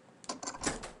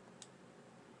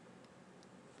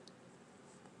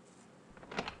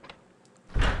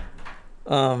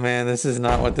 Oh man, this is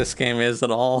not what this game is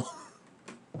at all.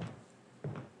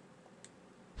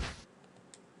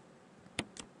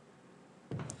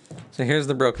 So here's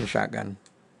the broken shotgun.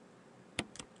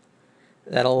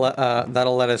 That'll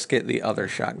let us get the other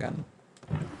shotgun.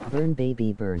 Burn,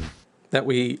 baby, burn. That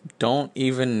we don't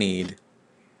even need.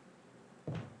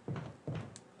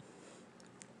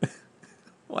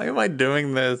 Why am I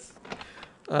doing this?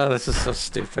 Oh, this is so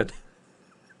stupid.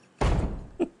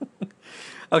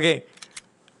 Okay.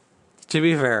 To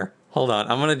be fair, hold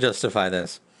on. I'm going to justify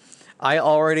this. I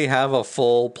already have a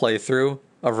full playthrough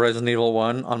of Resident Evil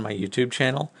 1 on my YouTube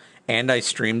channel, and I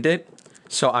streamed it,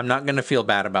 so I'm not going to feel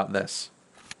bad about this.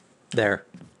 There.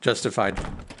 Justified.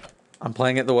 I'm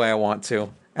playing it the way I want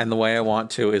to, and the way I want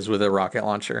to is with a rocket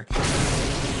launcher.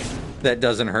 That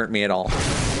doesn't hurt me at all.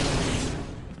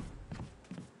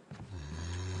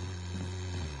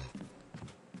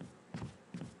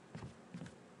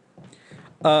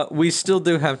 We still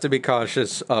do have to be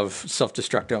cautious of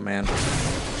self-destructo man.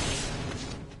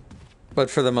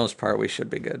 But for the most part, we should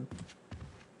be good.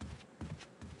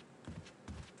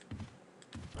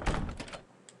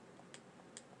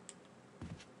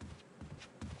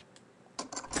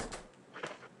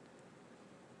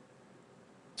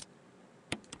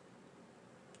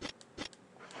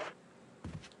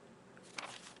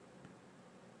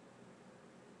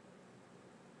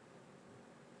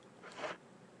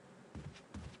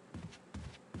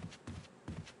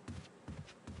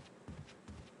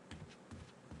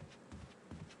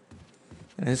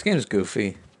 And this game's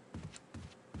goofy.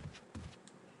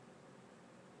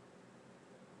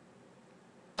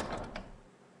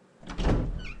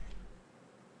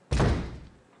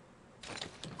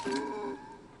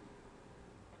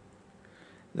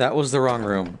 That was the wrong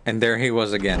room, and there he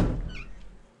was again.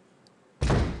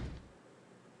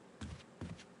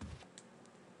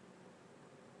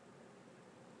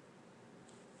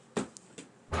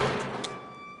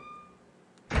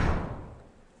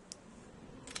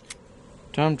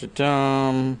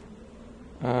 Dum-da-dum.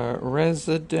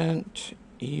 Resident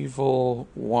Evil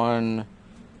 1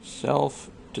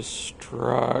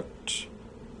 self-destruct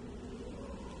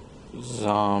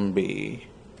zombie.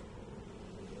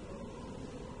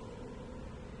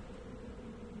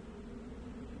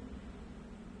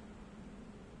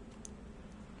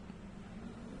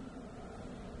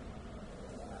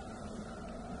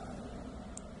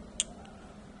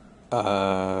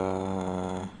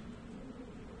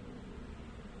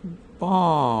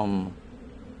 Bomb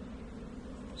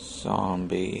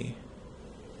zombie.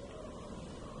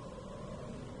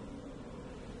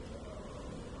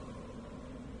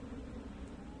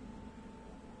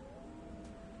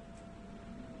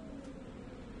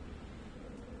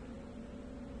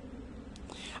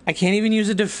 I can't even use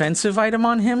a defensive item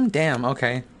on him? Damn,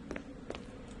 okay.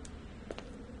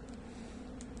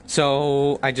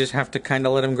 So I just have to kind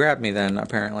of let him grab me then,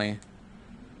 apparently.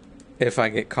 If I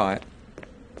get caught.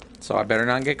 So I better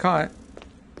not get caught.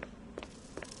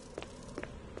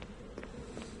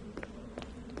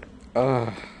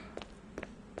 Ugh.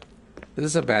 This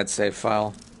is a bad save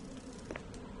file.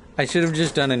 I should have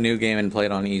just done a new game and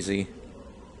played on easy.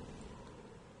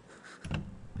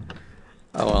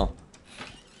 Oh well.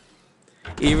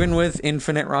 Even with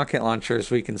infinite rocket launchers,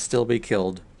 we can still be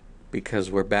killed. Because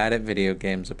we're bad at video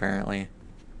games, apparently.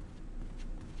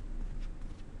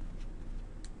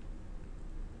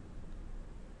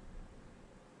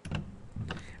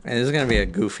 And this is going to be a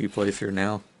goofy playthrough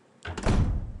now.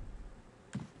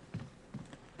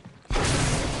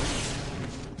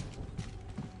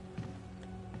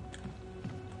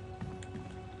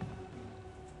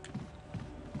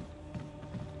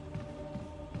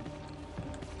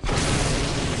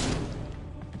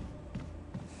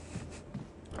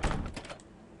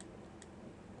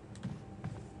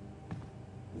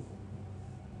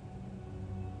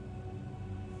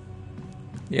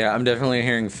 Yeah, I'm definitely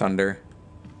hearing thunder.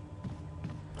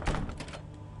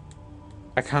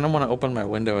 I kind of want to open my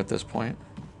window at this point.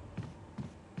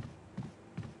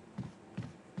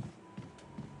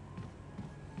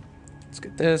 Let's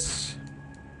get this.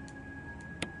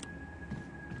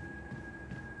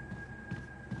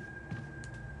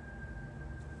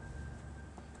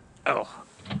 Oh.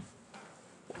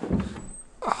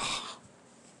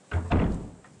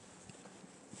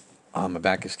 Oh, my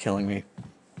back is killing me.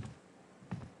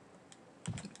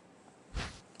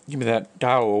 Give me that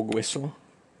dog whistle.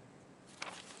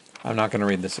 I'm not going to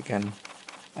read this again.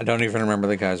 I don't even remember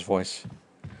the guy's voice.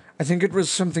 I think it was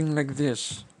something like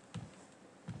this.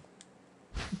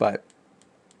 But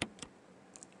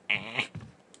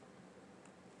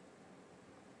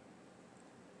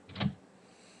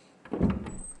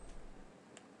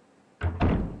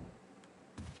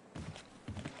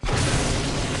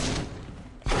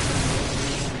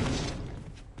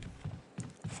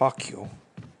Fuck you.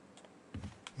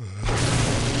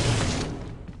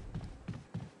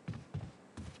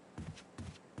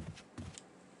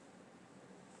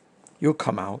 You'll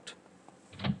come out.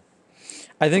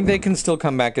 I think they can still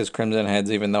come back as Crimson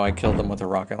Heads even though I killed them with a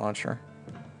rocket launcher.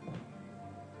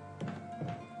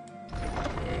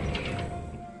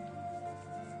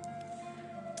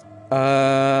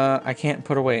 I can't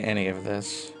put away any of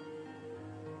this.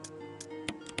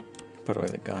 Put away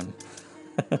the gun.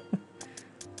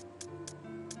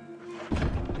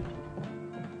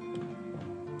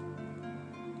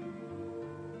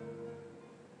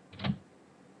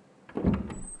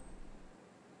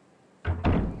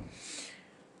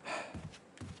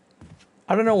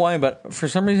 I don't know why, but for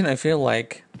some reason I feel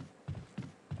like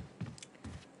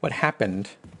what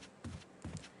happened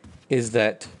is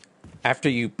that after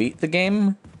you beat the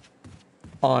game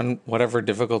on whatever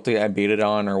difficulty I beat it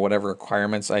on or whatever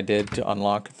requirements I did to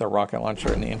unlock the rocket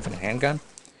launcher and the infinite handgun,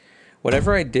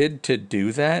 whatever I did to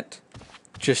do that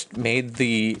just made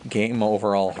the game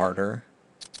overall harder.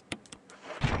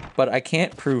 But I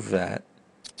can't prove that.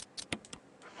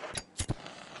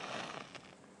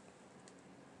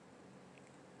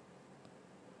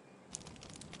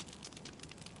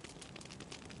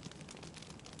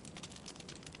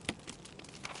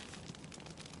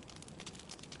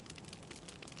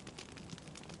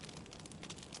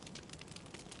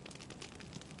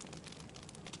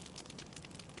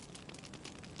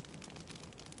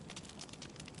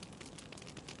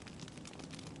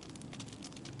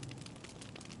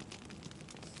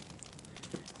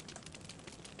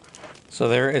 So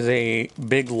there is a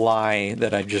big lie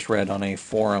that I just read on a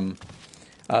forum.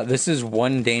 This is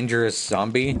one dangerous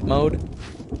zombie mode.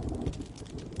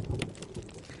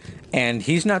 And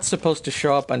he's not supposed to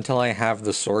show up until I have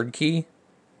the sword key.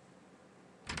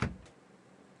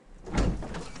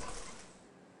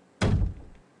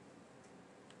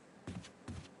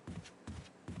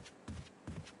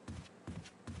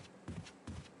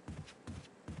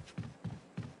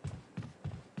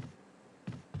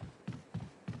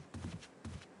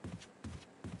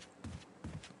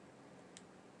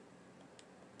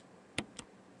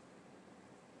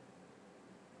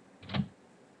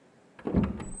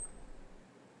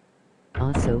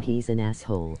 Also, he's an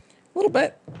asshole. A little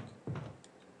bit.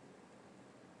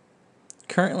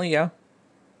 Currently, yeah.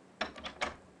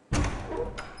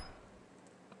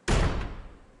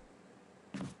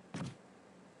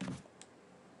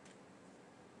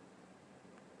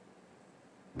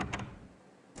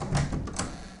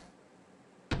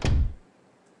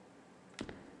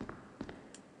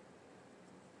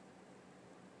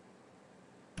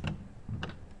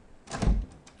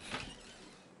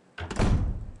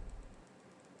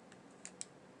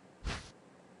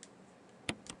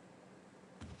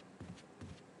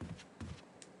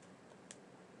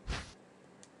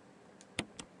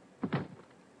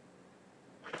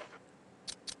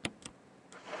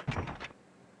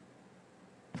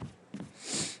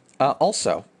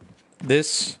 Also,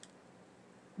 this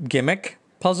gimmick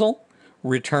puzzle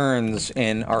returns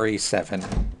in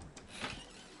RE7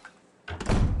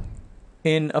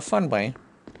 in a fun way.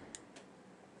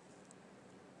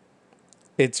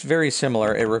 It's very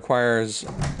similar. It requires...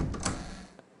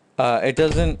 it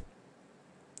doesn't...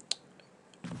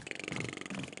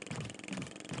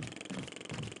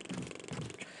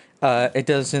 it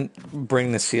doesn't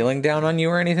bring the ceiling down on you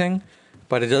or anything,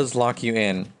 but it does lock you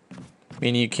in.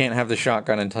 Meaning you can't have the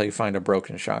shotgun until you find a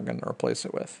broken shotgun to replace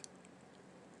it with.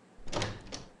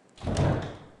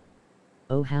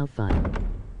 Oh, how fun.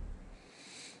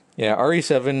 Yeah,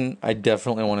 RE7 I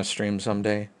definitely want to stream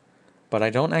someday. But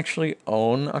I don't actually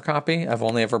own a copy. I've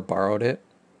only ever borrowed it.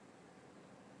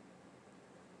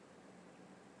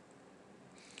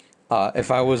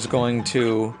 If I was going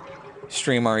to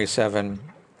stream RE7,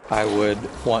 I would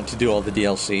want to do all the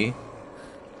DLC.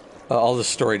 All the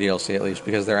story DLC, at least,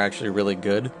 because they're actually really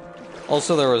good.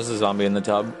 Also, there was a zombie in the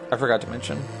tub. I forgot to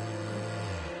mention.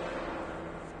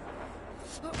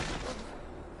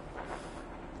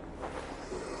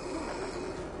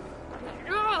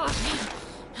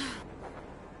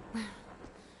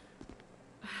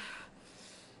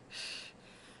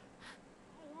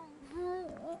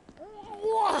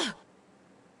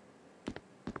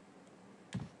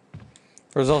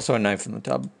 There was also a knife in the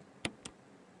tub.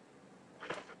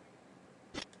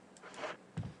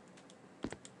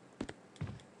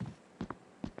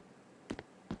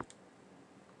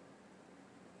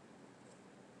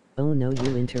 Oh no,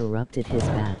 you interrupted his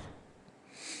bath.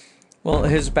 Well,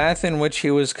 his bath in which he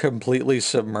was completely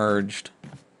submerged.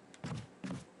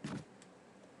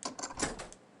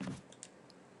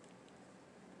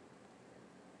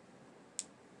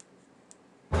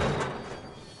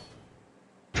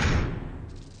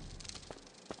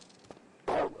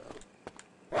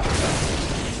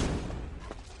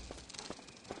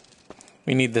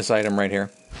 We need this item right here.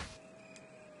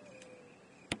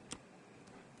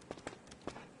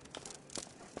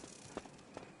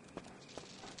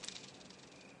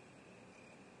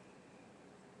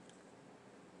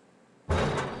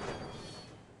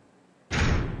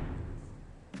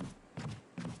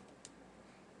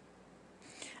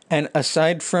 And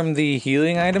aside from the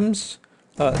healing items,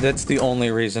 that's the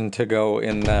only reason to go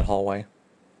in that hallway.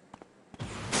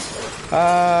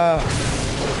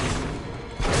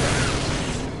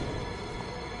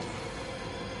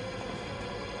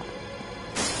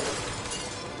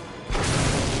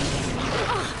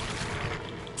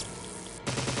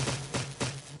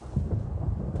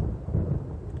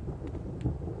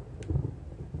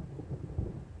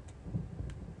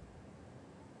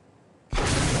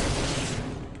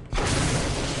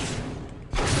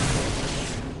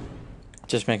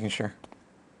 Just making sure.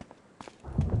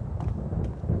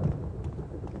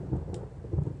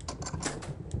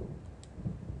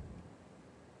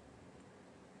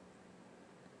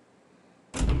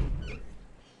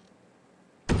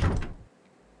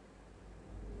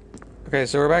 Okay,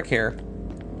 so we're back here.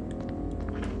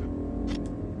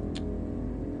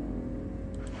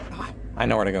 I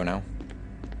know where to go now.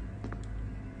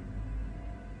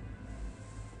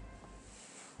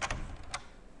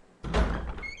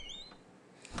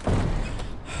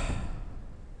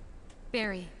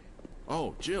 Barry.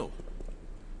 Oh, Jill.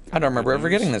 I don't remember ever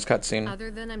getting this cutscene. Other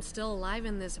than I'm still alive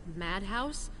in this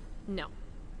madhouse? No.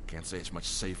 Can't say it's much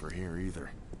safer here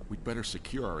either. We'd better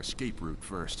secure our escape route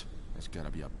first. There's gotta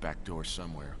be a back door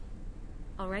somewhere.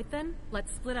 All right then,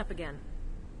 let's split up again.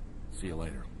 See you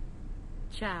later.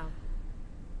 Ciao.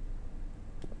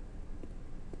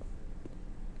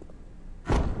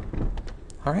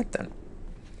 All right then.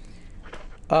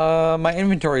 My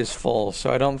inventory is full, so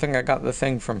I don't think I got the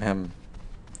thing from him.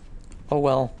 Oh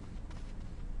well.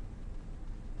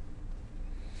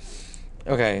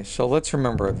 Okay, so let's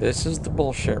remember, this is the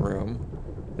bullshit room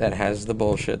that has the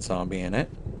bullshit zombie in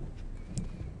it.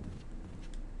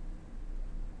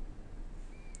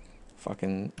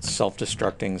 Fucking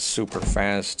self-destructing super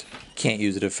fast, can't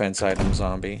use a defense item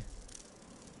zombie.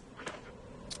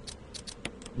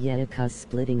 Yeah, 'cause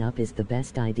splitting up is the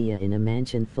best idea in a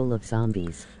mansion full of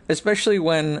zombies. Especially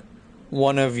when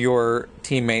one of your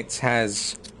teammates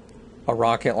has a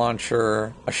rocket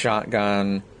launcher, a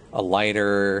shotgun, a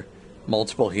lighter,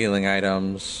 multiple healing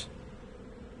items.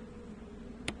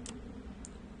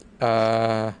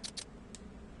 I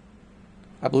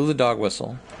blew the dog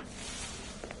whistle.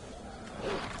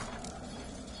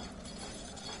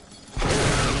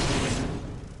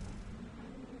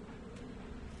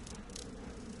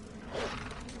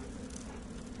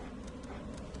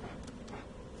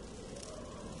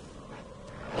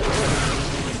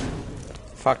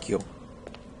 Fuck you.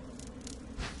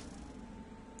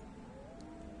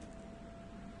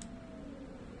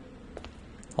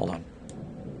 Hold on.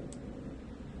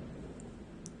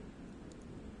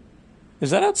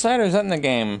 Is that outside or is that in the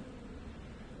game?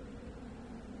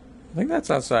 I think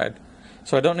that's outside.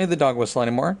 So I don't need the dog whistle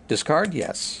anymore. Discard?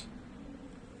 Yes.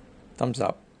 Thumbs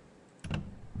up.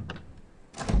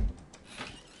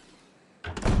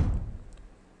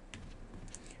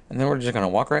 And then we're just going to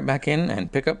walk right back in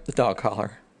and pick up the dog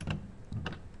collar.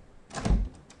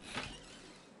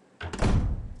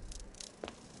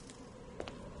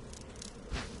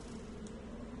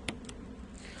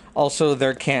 Also,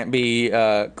 there can't be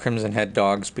Crimson Head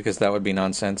dogs because that would be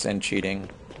nonsense and cheating.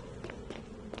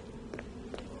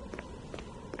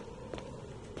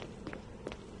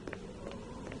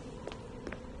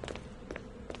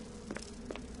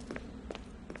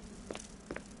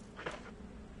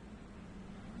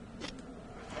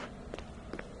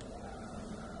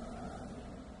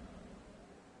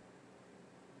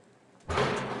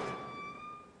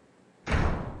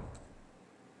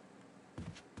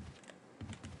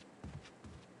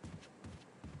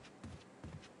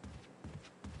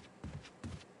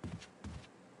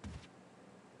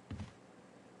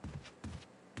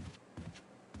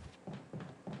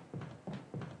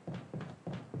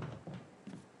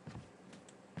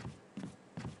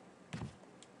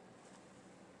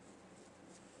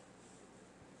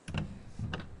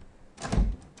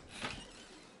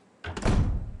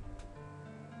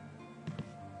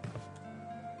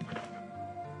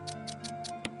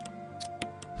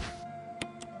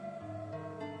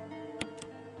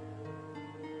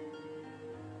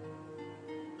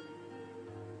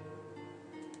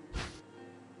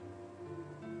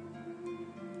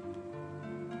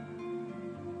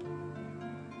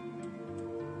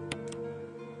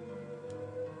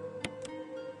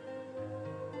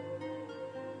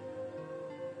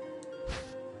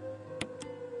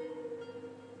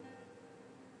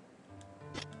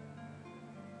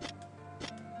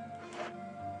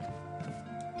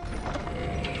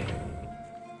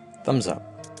 Thumbs up.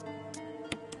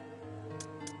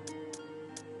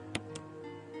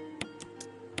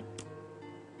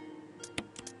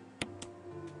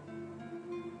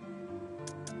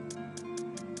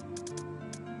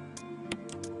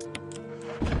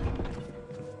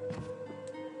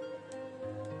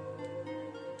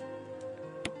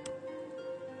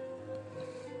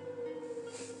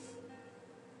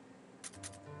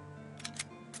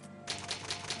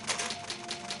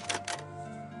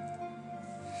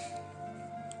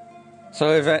 So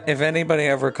if anybody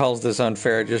ever calls this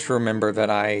unfair, just remember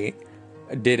that I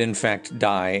did in fact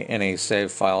die in a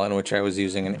save file in which I was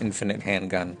using an infinite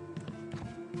handgun.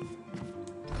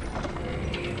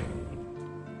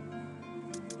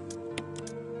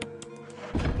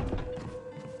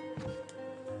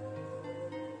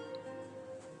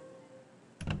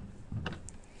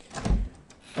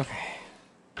 Okay.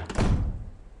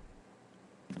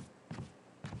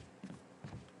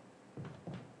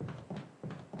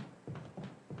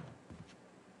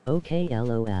 Okay,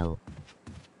 LOL.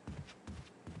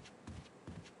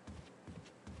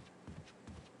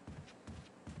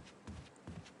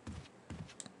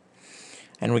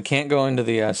 And we can't go into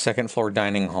the second floor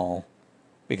dining hall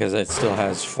because it still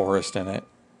has Forrest in it.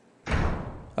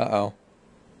 Uh-oh.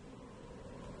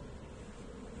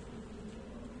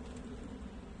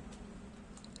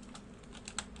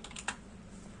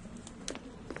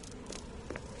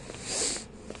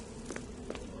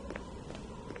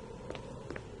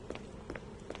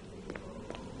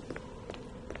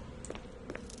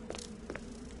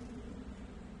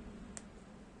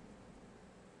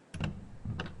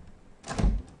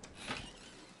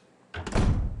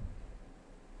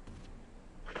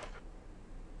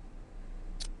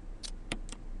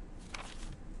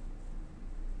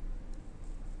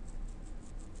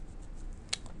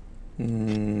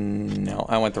 No,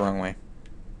 I went the wrong way.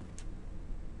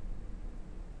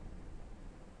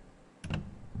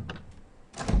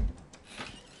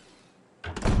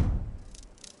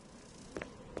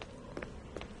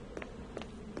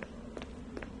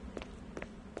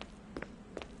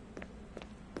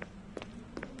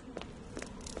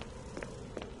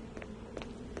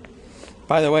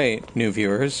 By the way, new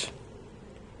viewers,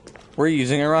 we're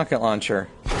using a rocket launcher.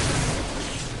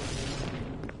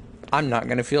 I'm not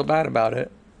going to feel bad about it.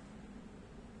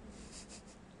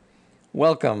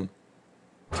 Welcome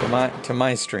to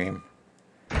my stream.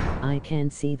 I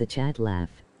can see the chat laugh.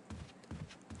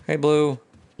 Hey, Blue.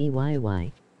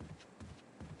 EYY.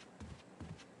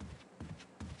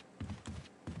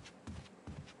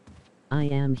 I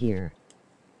am here.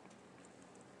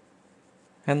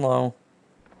 Hello.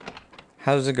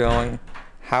 How's it going?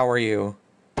 How are you?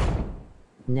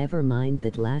 Never mind,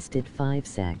 that lasted 5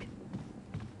 sec.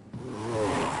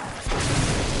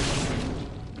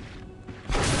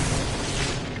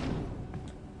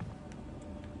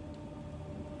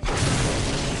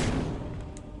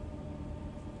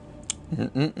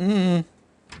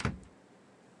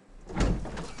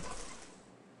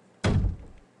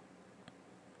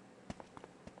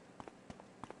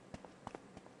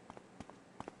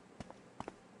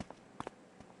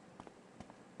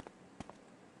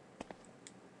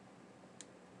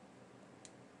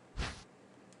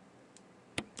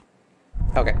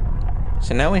 Okay,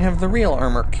 so now we have the real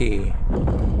armor key.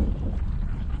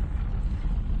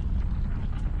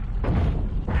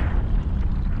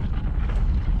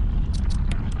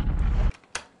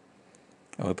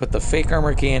 And we put the fake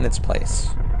armor key in its place.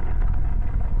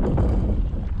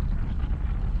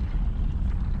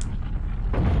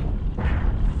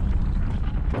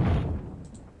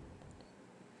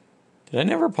 Did I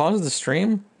never pause the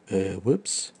stream?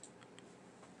 Whoops.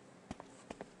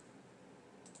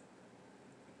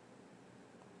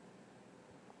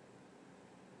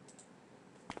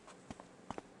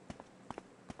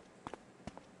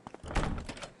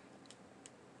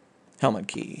 Helmet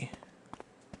key.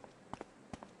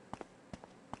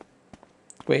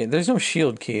 Wait, there's no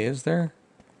shield key, is there?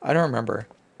 I don't remember.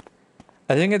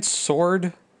 I think it's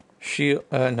sword, shield,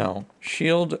 no.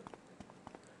 Shield.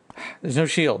 There's no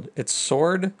shield. It's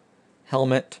sword,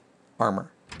 helmet,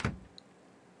 armor.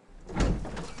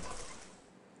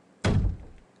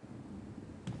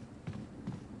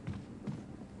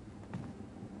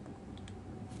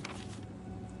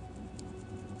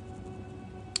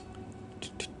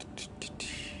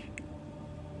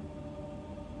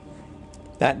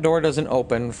 That door doesn't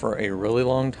open for a really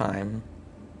long time.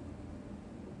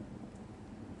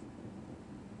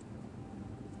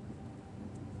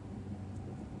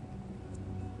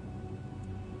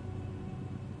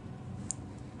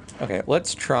 Okay,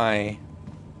 let's try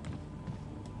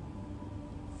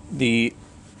the...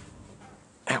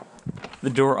 Ow. the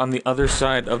door on the other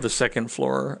side of the second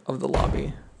floor of the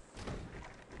lobby.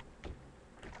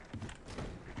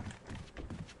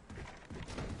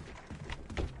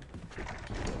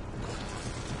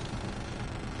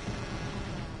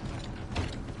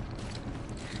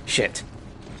 Shit.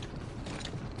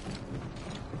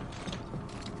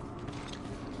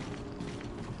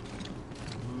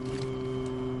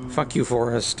 Fuck you,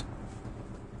 Forrest.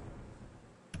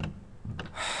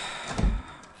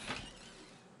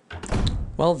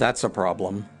 Well, that's a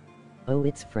problem. Oh,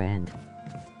 it's friend.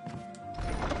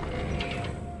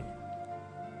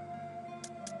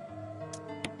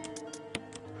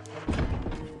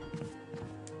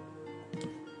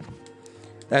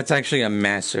 That's actually a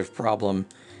massive problem.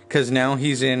 Because now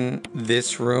he's in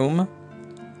this room.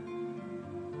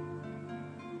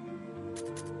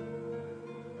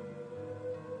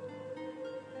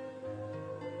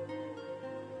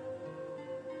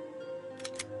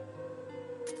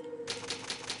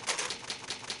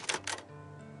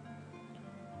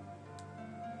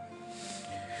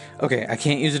 Okay, I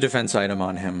can't use a defense item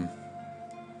on him.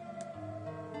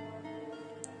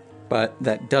 But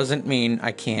that doesn't mean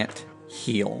I can't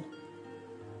heal.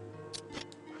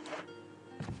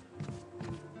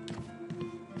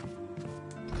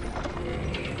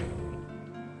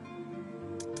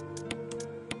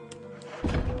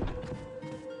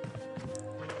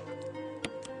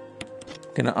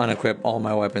 Gonna unequip all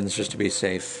my weapons just to be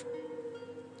safe.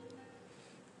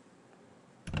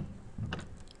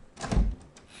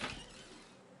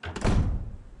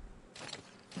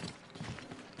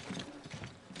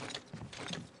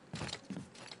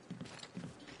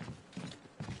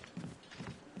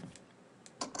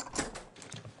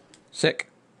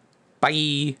 Sick.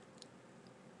 Bye.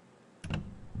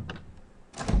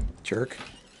 Jerk.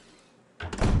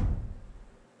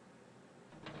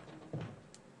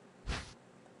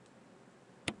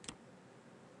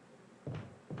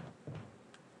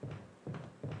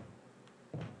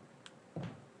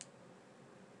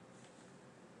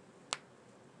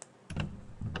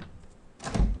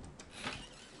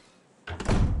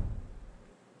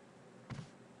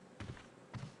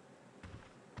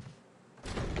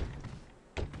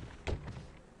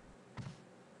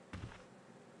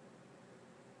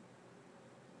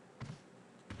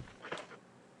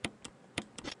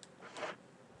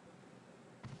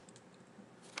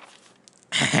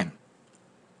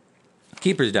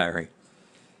 Keeper's Diary.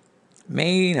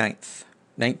 May 9th,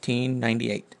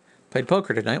 1998. Played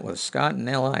poker tonight with Scott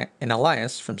and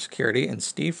Elias from security and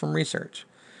Steve from research.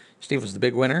 Steve was the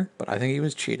big winner, but I think he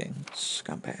was cheating.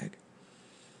 Scumbag.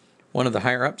 One of the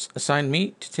higher-ups assigned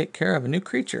me to take care of a new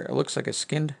creature. It looks like a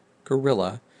skinned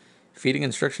gorilla. Feeding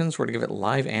instructions were to give it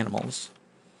live animals.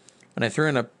 When I threw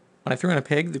in a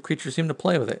pig, the creature seemed to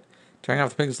play with it, tearing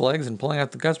off the pig's legs and pulling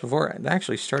out the guts before it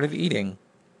actually started eating.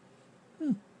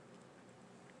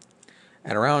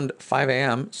 At around 5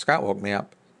 a.m., Scott woke me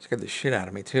up. Scared the shit out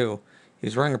of me, too. He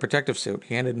was wearing a protective suit.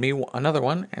 He handed me another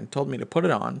one and told me to put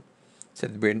it on.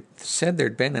 Said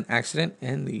there'd been an accident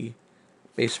in the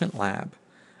basement lab.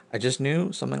 I just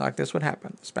knew something like this would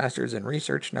happen. This bastard's in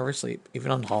research, never sleep,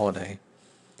 even on holiday.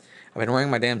 I've been wearing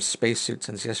my damn spacesuit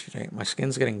since yesterday. My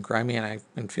skin's getting grimy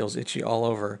and feels itchy all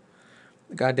over.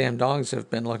 The goddamn dogs have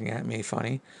been looking at me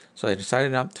funny, so I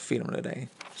decided not to feed them today.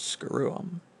 Screw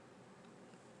them.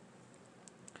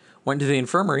 Went to the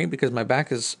infirmary because my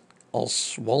back is all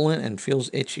swollen and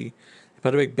feels itchy. They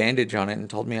put a big bandage on it and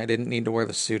told me I didn't need to wear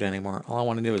the suit anymore. All I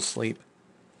want to do is sleep.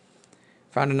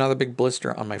 Found another big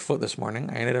blister on my foot this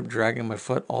morning. I ended up dragging my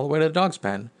foot all the way to the dog's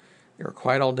pen. They were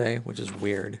quiet all day, which is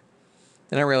weird.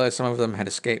 Then I realized some of them had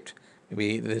escaped.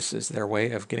 Maybe this is their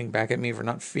way of getting back at me for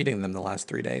not feeding them the last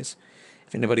 3 days.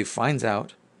 If anybody finds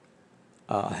out,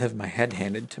 I'll have my head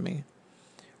handed to me.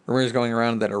 Rumors going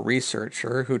around that a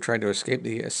researcher who tried to escape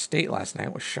the estate last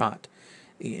night was shot.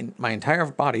 My entire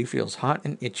body feels hot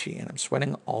and itchy, and I'm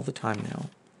sweating all the time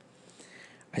now.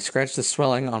 I scratched the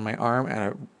swelling on my arm, and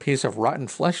a piece of rotten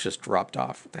flesh just dropped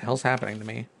off. What the hell's happening to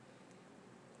me?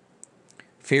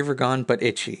 Fever gone, but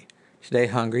itchy. Today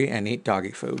hungry and eat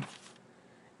doggy food.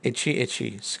 Itchy,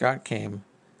 itchy. Scott came.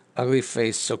 Ugly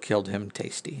face, so killed him.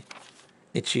 Tasty.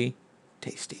 Itchy,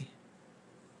 tasty.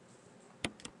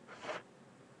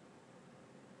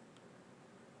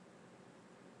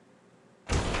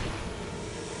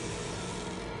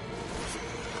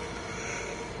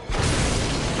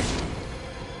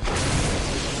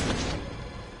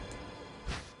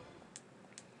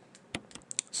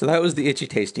 So that was the itchy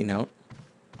tasty note.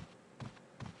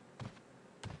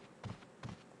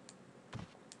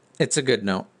 It's a good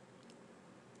note.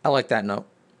 I like that note.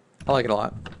 I like it a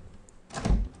lot.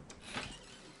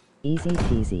 Easy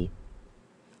peasy.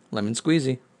 lemon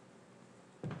squeezy.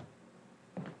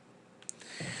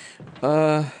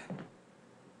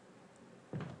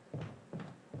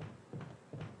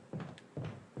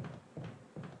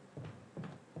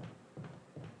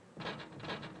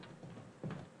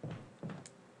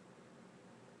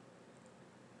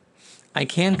 I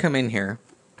can come in here,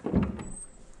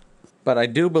 but I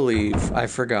do believe I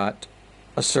forgot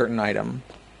a certain item.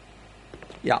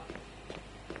 Yeah.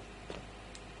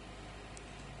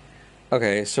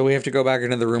 Okay, so we have to go back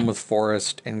into the room with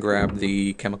Forrest and grab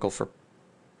the chemical for...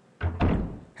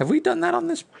 Have we done that on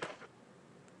this?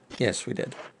 Yes, we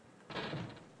did.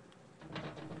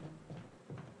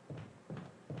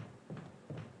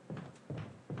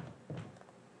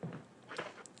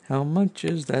 How much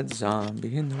is that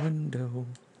zombie in the window?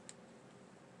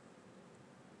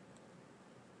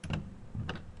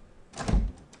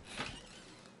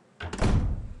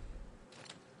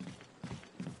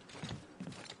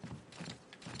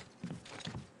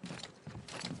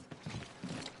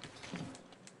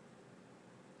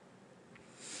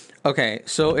 Okay,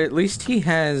 so at least he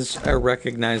has a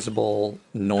recognizable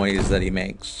noise that he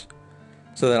makes,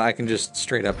 so that I can just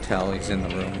straight up tell he's in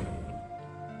the room.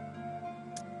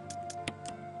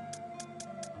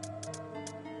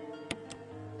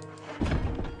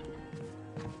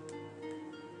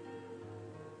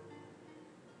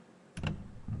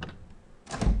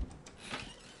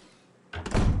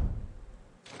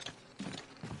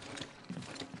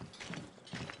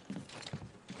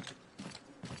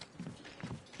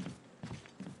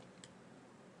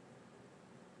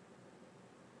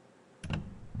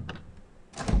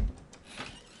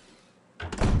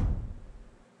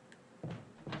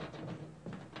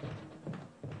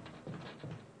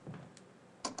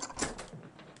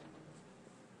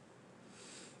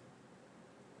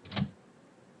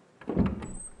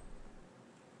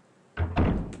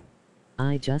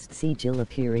 I just see Jill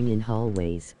appearing in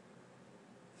hallways.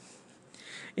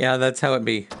 Yeah, that's how it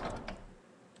be.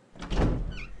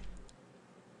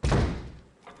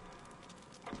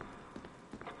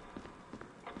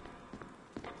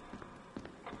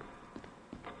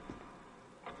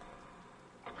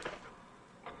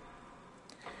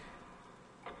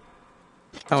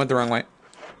 I went the wrong way.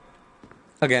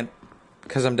 Again,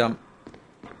 because I'm dumb.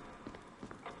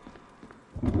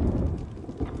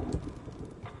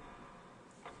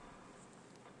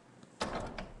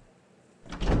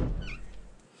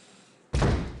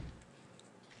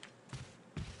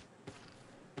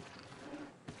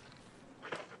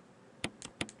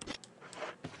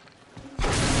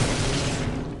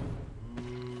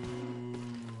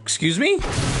 Excuse me?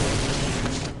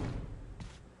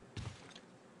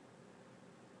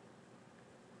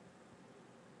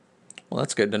 Well,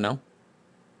 that's good to know.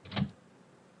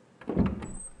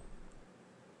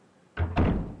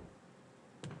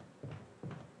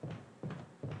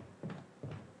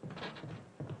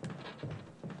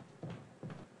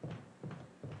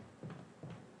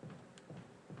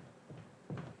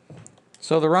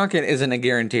 So the rocket isn't a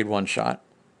guaranteed one shot.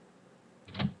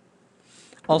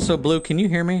 Also, Blue, can you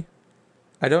hear me?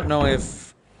 I don't know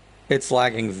if it's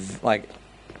lagging, like,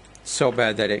 so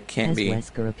bad that it can't be. Has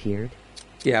Wesker appeared?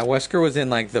 Yeah, Wesker was in,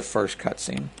 like, the first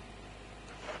cutscene.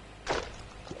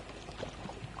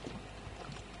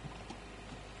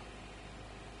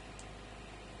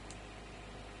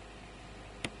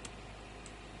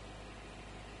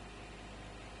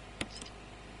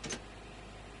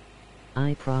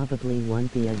 I probably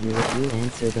won't be a you if you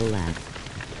answer the lab.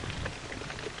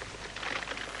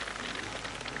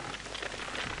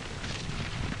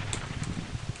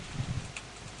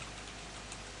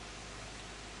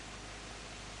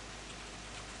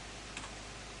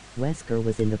 Wesker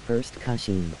was in the first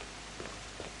cutscene.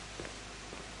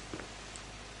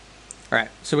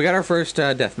 Alright, so we got our first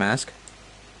death mask.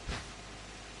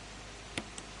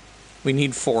 We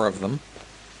need 4 of them.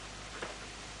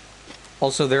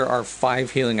 Also, there are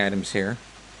 5 healing items here.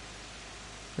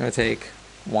 I'm gonna take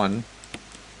 1.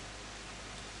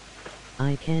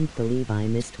 I can't believe I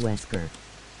missed Wesker.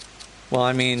 Well,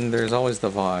 I mean, there's always the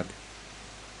VOD.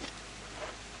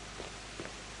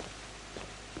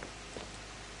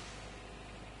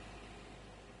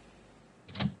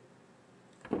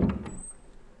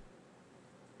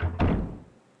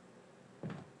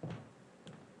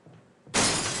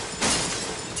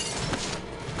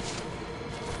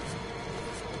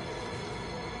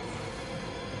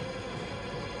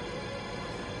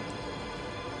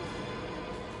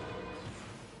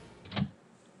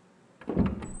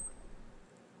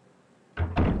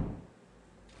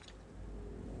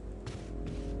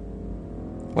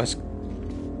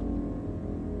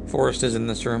 Forrest is in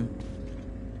this room.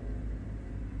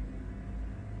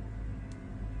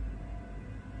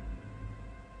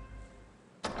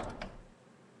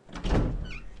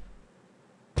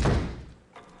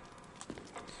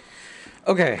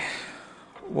 Okay.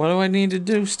 What do I need to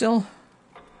do still?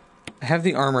 I have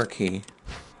the armor key.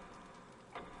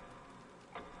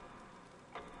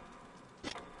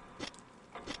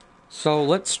 So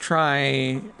let's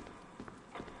try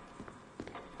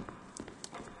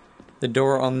the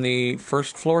door on the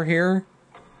first floor here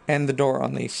and the door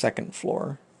on the second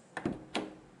floor.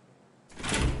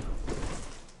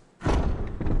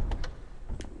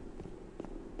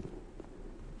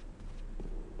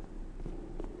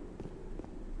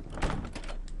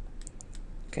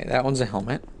 Okay, that one's a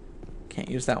helmet. Can't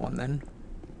use that one then.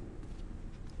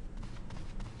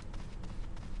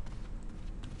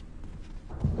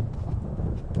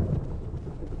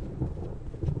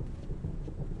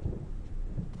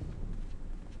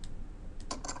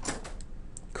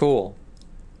 Cool.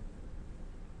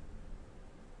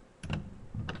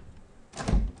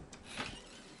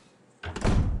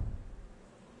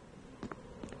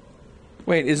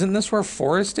 Wait, isn't this where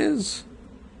Forrest is?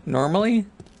 Normally?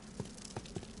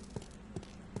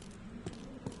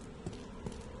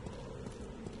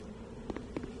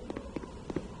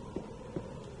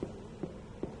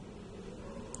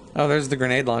 Oh, there's the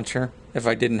grenade launcher, if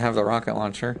I didn't have the rocket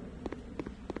launcher.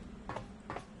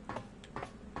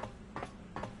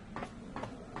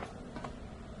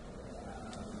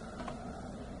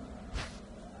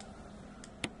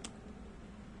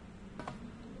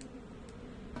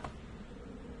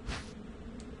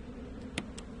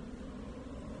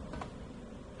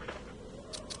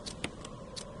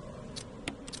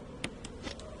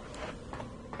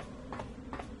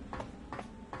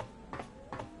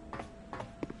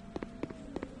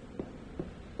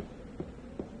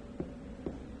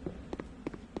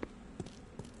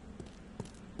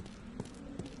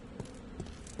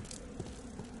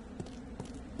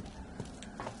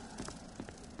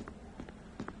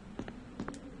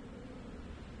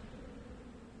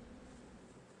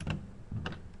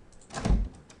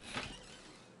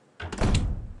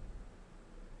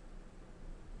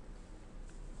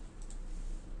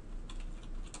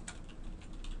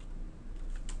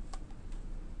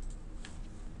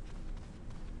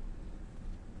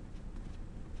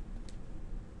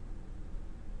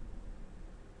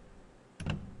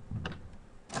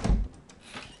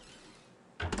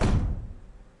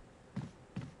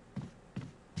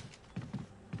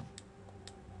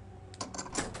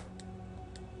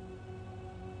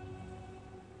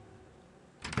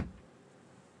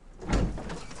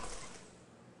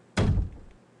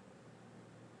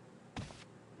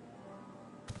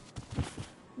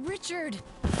 Richard!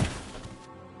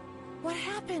 What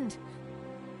happened?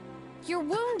 You're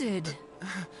wounded.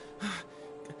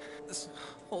 This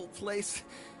whole place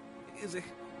is a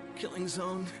killing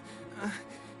zone.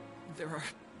 There are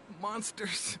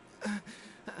monsters.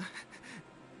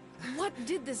 What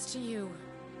did this to you?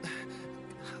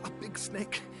 A big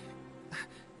snake.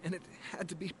 And it had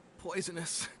to be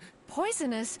poisonous.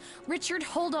 Poisonous? Richard,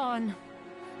 hold on.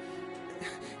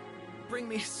 Bring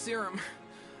me serum.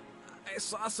 I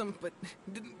saw some, but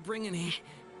didn't bring any.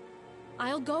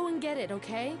 I'll go and get it,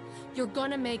 okay? You're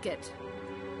gonna make it.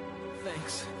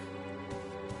 Thanks.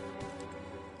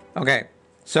 Okay,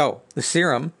 so the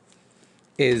serum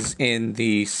is in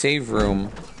the save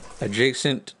room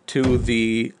adjacent to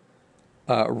the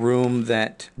room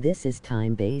that... This is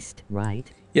time-based, right?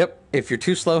 Yep, if you're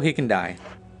too slow, he can die.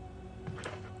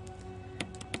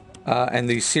 And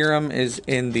the serum is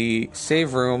in the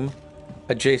save room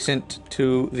adjacent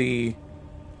to the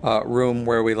room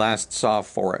where we last saw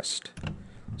Forrest.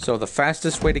 So the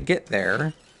fastest way to get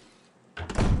there,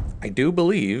 I do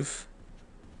believe,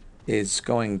 is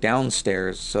going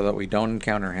downstairs so that we don't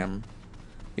encounter him.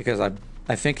 Because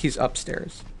I think he's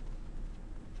upstairs.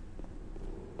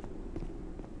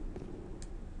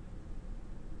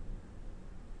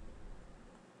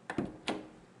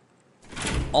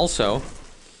 Also,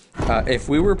 if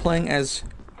we were playing as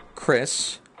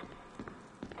Chris,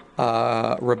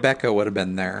 Rebecca would have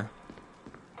been there.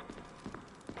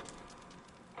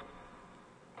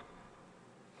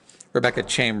 Rebecca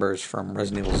Chambers from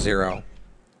Resident Evil 0.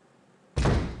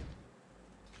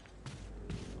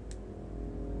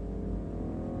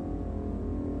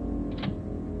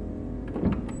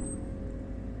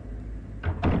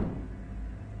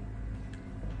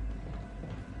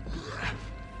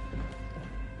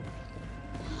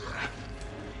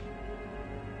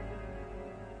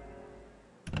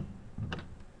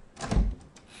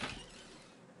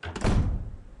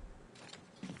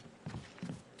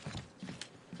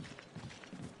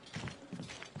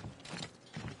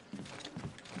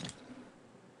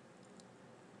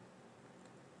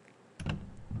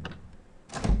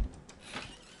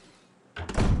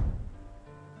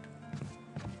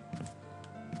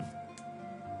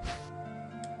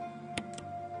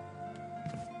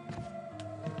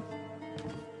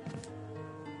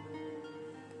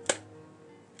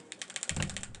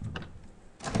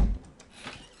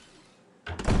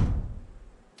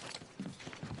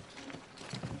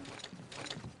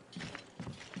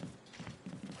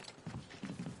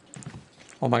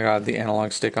 Oh my god, the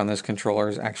analog stick on this controller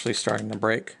is actually starting to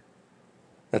break.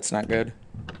 That's not good.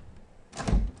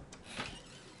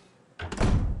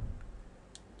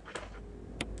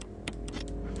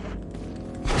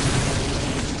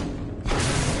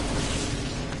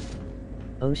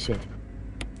 Oh shit.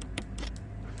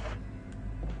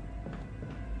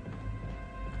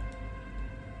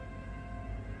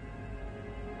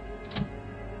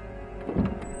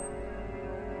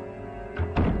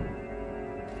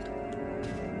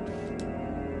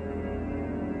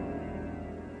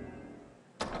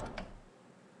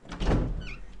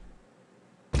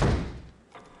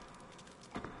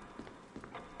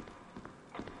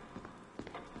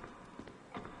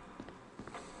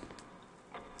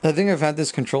 I think I've had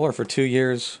this controller for 2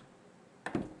 years.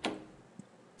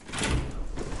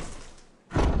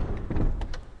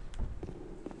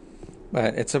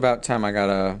 But it's about time I got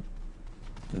a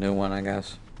new one, I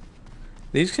guess.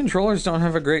 These controllers don't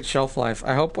have a great shelf life.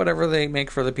 I hope whatever they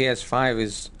make for the PS5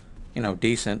 is, you know,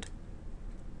 decent.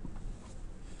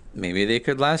 Maybe they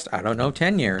could last, I don't know,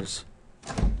 10 years.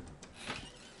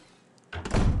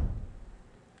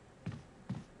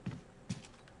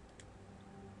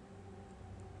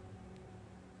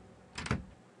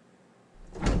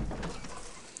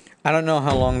 I don't know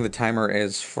how long the timer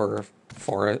is for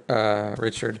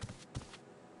Richard.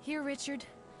 Here, Richard.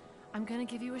 I'm gonna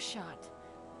give you a shot.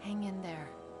 Hang in there.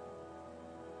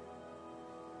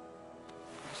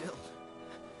 Jill,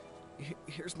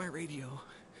 here's my radio.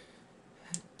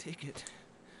 Take it.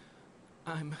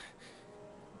 I'm...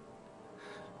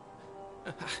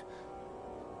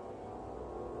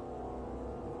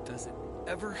 Does it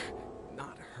ever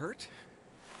not hurt?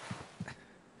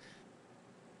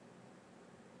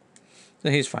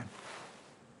 He's fine.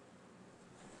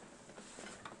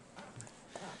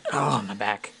 Oh, my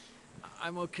back.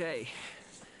 I'm okay.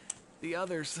 The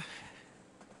others...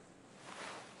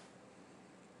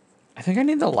 I think I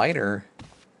need the lighter.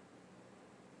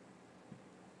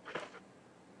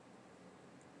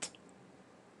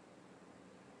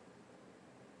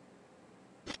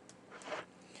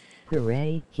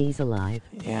 Hooray, he's alive.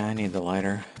 Yeah, I need the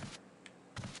lighter.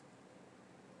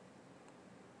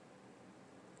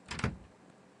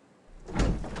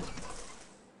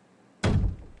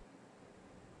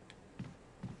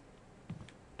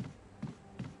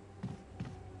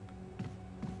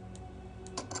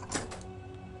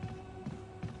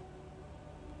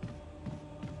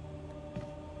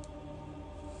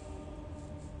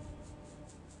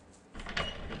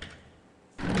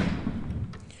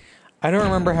 I don't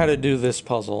remember how to do this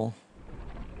puzzle.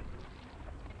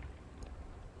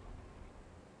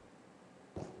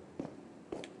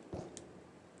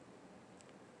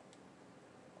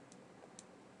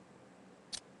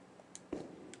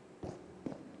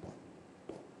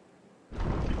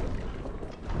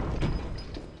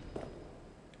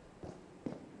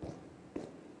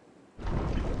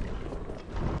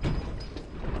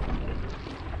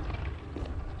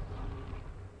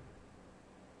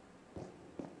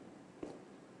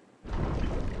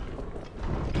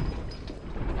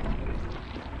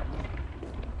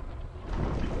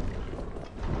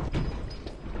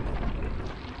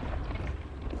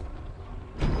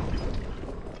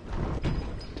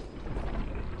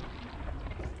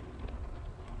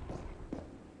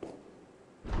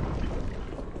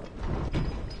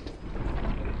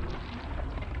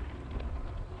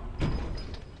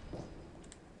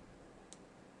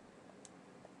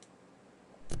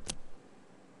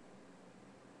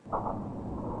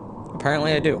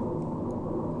 Apparently I do.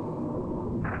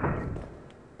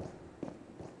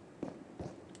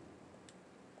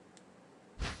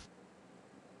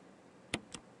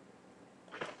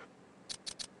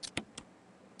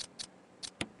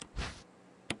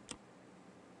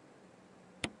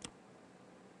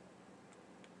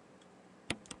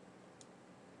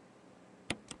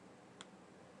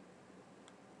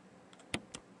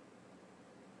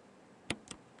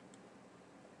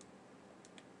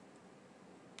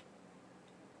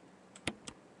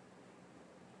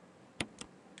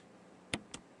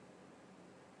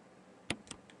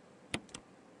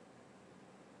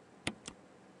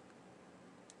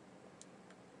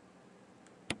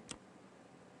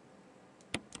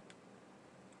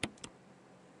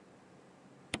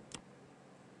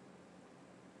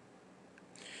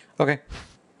 Okay.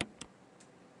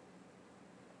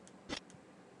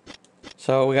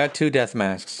 So we got 2 death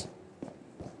masks.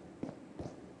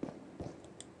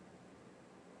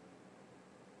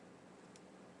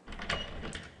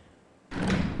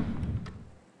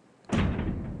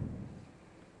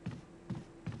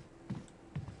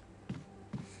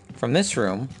 From this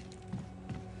room,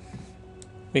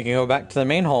 we can go back to the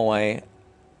main hallway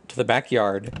to the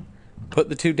backyard, put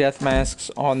the 2 death masks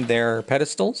on their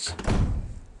pedestals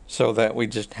so that we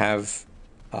just have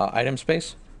item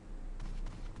space.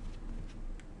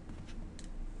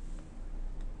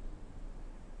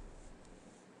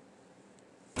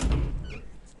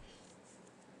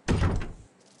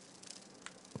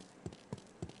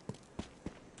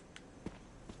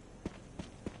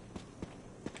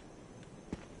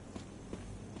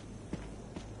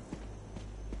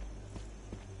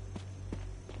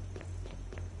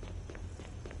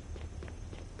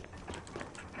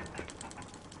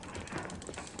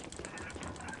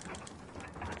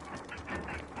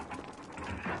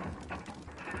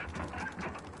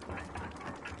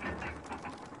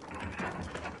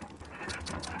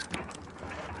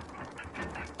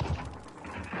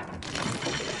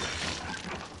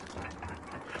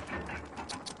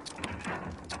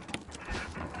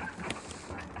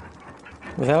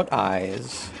 Without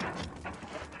eyes.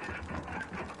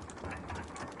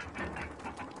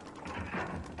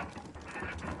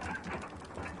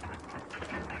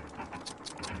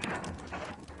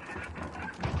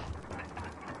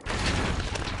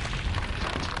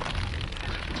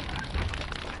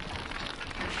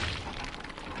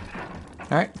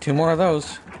 Alright, 2 more of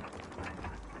those.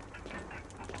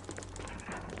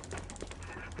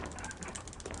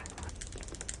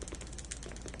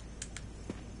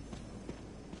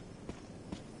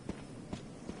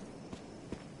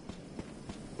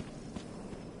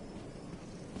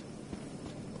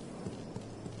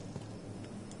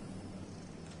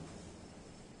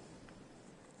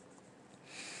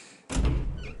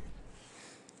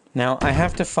 Now, I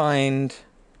have to find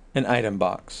an item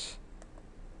box.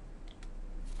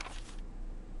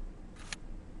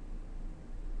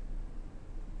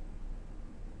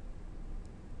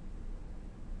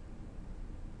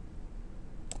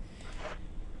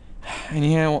 And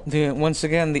yeah, once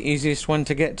again, the easiest one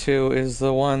to get to is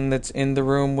the one that's in the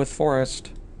room with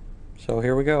Forrest. So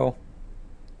here we go.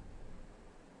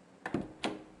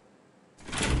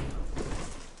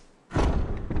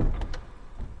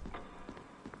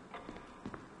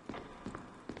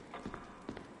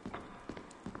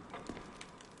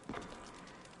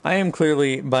 I am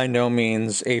clearly by no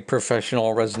means a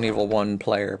professional Resident Evil 1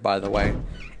 player, by the way,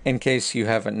 in case you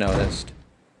haven't noticed.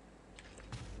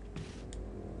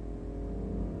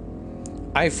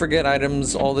 I forget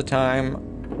items all the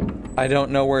time. I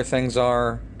don't know where things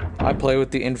are. I play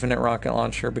with the infinite rocket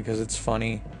launcher because it's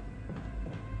funny.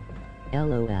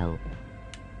 LOL.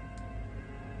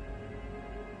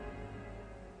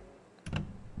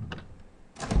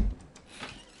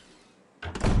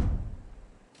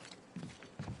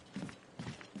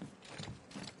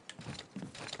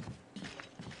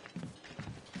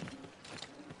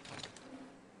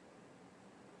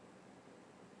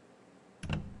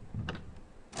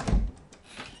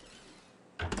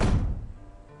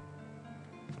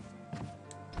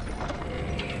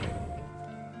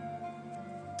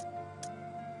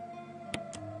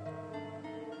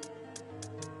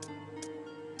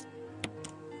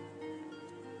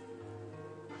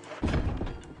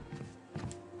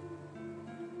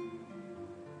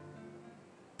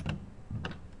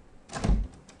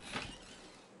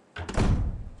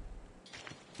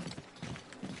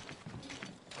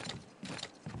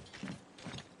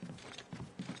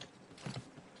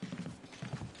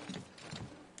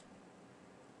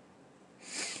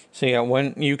 So yeah,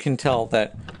 when you can tell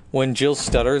that when Jill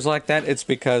stutters like that, it's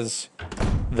because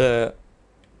the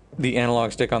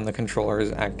analog stick on the controller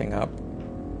is acting up.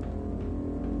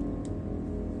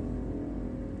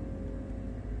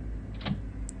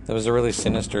 That was a really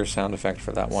sinister sound effect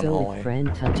for that one. So if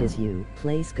friend touches you,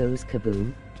 place goes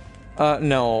kaboom?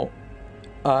 No.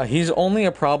 He's only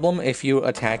a problem if you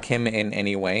attack him in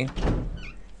any way.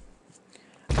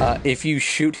 If you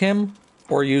shoot him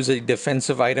or use a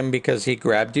defensive item because he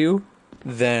grabbed you,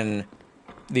 then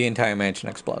the entire mansion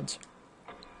explodes.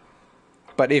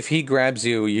 But if he grabs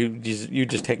you, you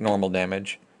just take normal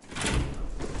damage.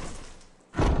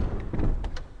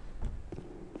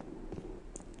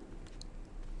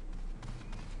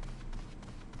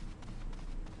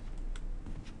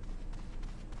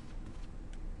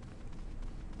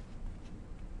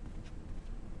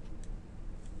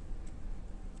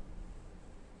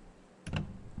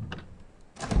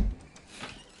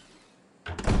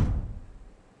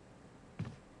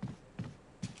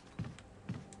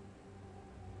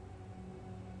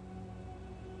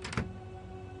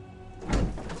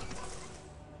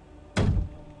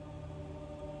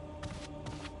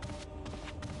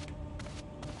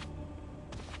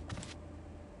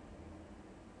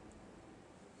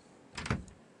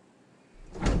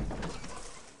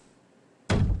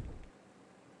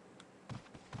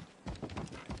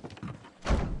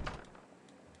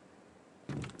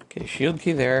 Okay, shield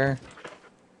key there.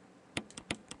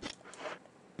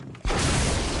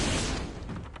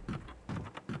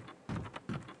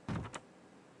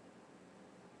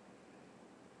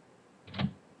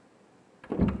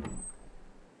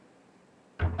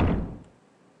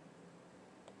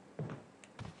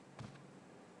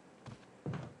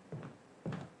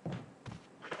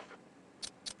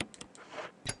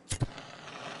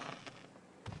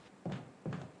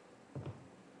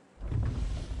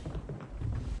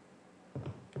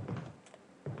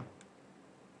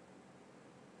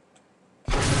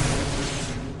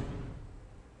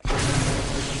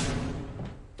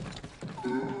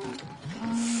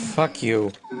 Fuck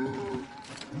you.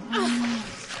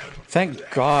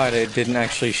 Thank God it didn't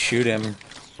actually shoot him.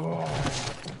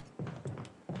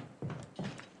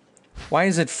 Why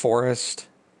is it Forrest?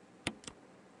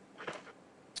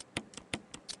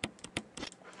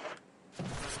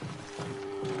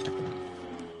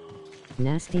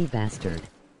 Nasty bastard.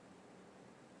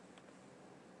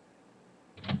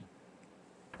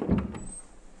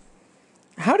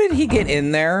 How did he get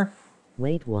in there?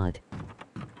 Wait, what?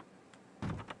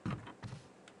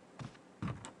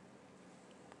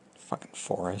 Fucking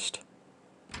Forrest.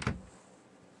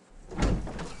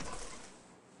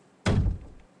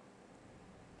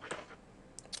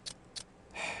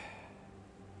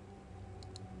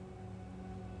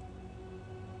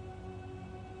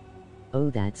 Oh,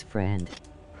 that's friend.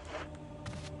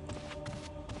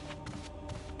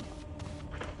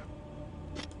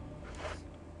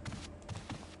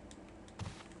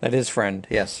 That is friend,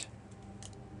 yes.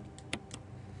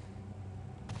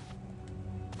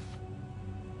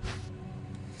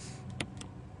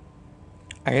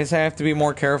 I guess I have to be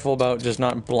more careful about just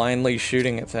not blindly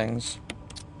shooting at things.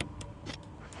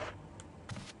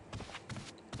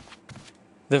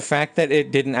 The fact that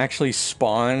it didn't actually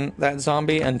spawn that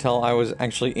zombie until I was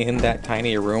actually in that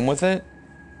tiny room with it.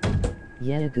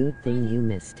 Yeah, good thing you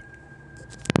missed.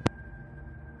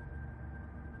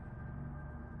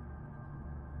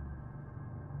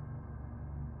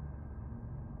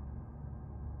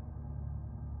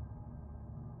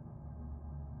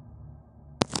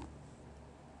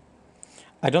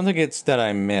 I don't think it's that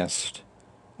I missed.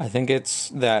 I think it's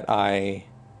that I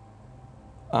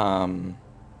think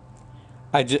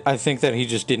that he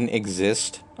just didn't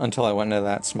exist until I went into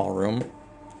that small room.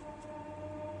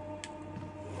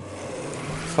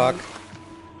 Fuck.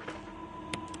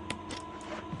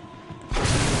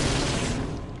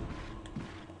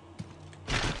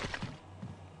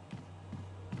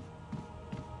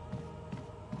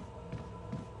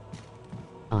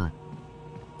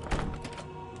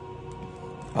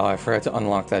 Oh, I forgot to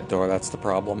unlock that door. That's the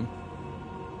problem.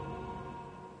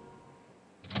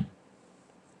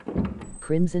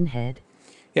 Crimson Head?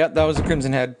 Yep, that was a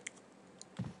Crimson Head.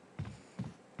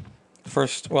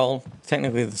 First, well,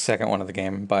 technically the second one of the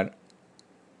game, but...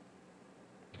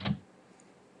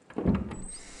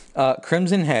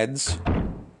 Crimson Heads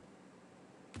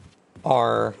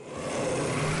are...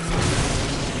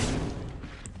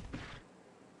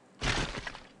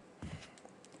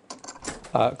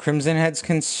 Crimson Heads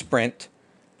can sprint,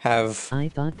 have... I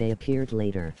thought they appeared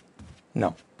later.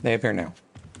 No, they appear now.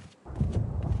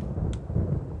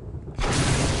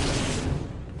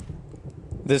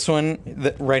 This one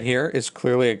right here is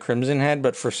clearly a Crimson Head,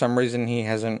 but for some reason he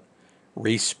hasn't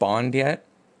respawned yet.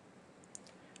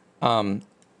 My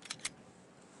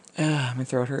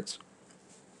throat hurts.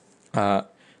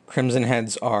 Crimson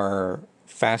Heads are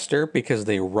faster because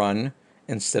they run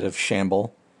instead of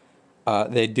shamble.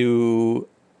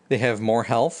 They have more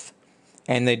health,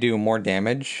 and they do more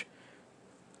damage.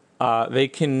 They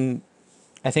can,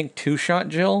 I think, 2-shot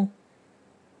Jill.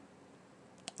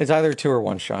 It's either 2 or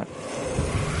 1 shot.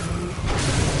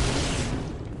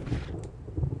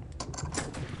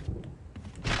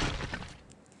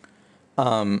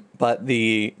 But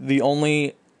the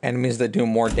only enemies that do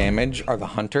more damage are the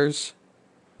hunters,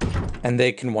 and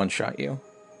they can 1-shot you.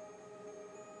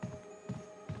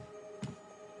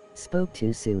 Spoke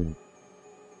too soon.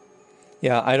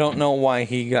 Yeah, I don't know why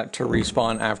he got to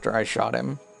respawn after I shot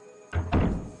him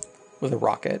with a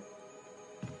rocket.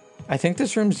 I think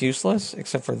this room's useless,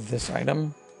 except for this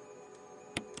item.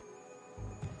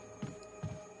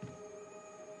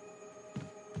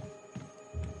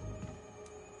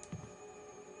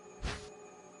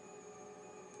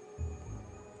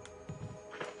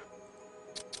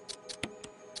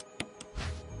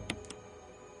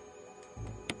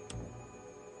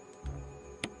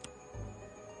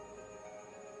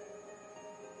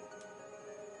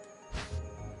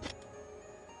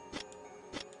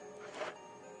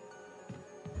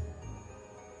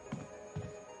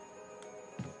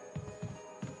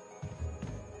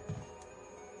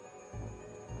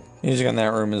 Music in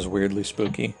that room is weirdly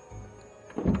spooky.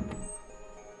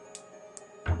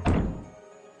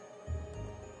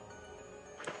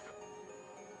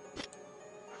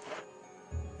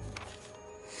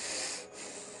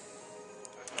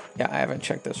 Yeah, I haven't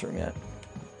checked this room yet.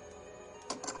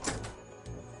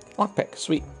 Lockpick,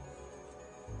 sweet.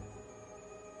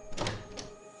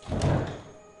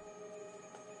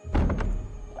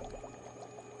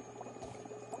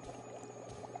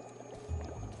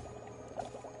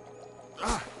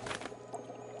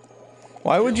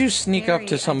 Why would you sneak up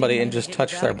to somebody and just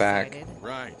touch their back?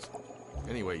 Right.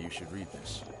 Anyway, you should read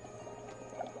this.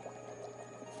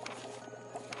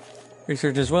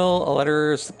 Research as well. A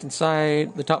letter slipped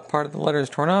inside. The top part of the letter is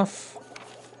torn off.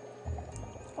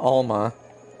 Alma.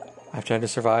 I've tried to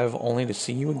survive only to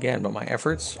see you again, but my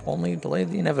efforts only delay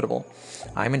the inevitable.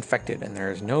 I'm infected, and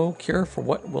there is no cure for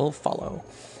what will follow.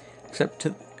 Except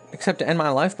to end my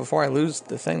life before I lose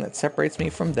the thing that separates me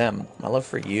from them. My love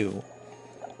for you.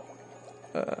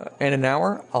 In an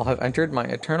hour, I'll have entered my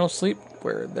eternal sleep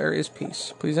where there is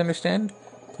peace. Please understand.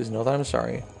 Please know that I'm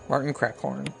sorry. Martin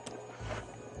Crackhorn.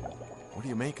 What do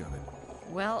you make of it?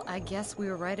 Well, I guess we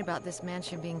were right about this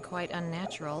mansion being quite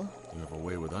unnatural. You have a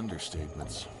way with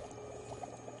understatements.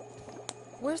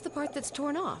 Where's the part that's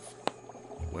torn off?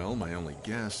 Well, my only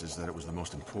guess is that it was the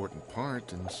most important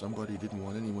part, and somebody didn't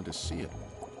want anyone to see it.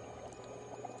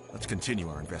 Let's continue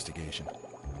our investigation.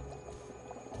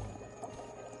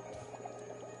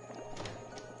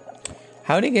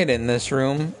 How to get in this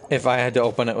room if I had to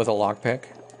open it with a lockpick?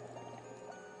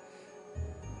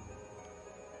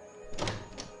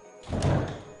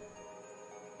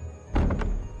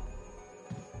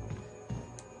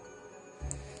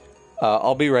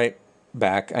 I'll be right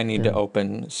back. I need to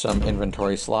open some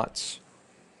inventory slots.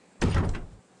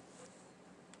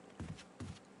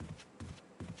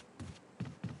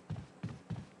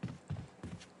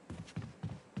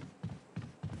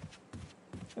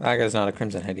 That guy's not a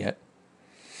Crimson Head yet.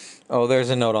 Oh, there's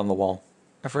a note on the wall.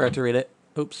 I forgot to read it.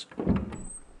 Oops.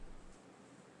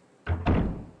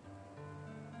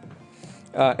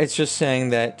 It's just saying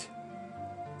that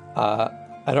I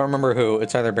don't remember who.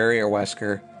 It's either Barry or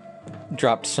Wesker.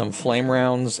 Dropped some flame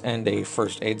rounds and a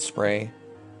first aid spray.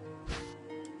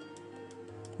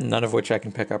 None of which I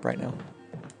can pick up right now.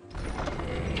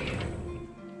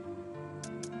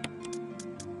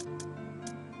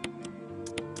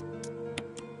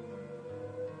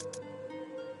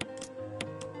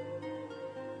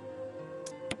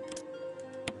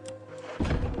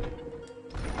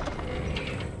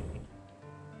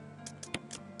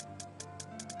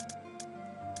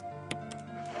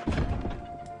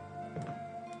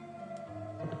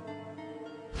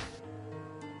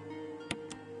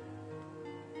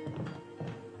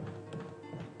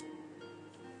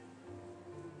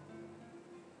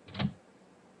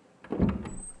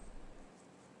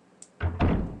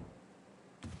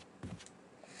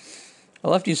 I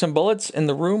left you some bullets in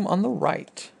the room on the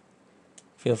right.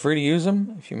 Feel free to use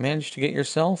them if you manage to get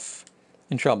yourself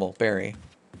in trouble, Barry.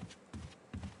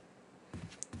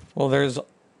 Well, there's...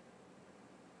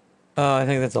 I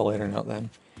think that's a later note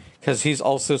then. Because he's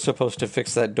also supposed to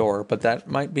fix that door, but that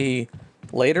might be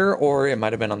later, or it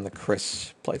might have been on the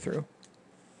Chris playthrough.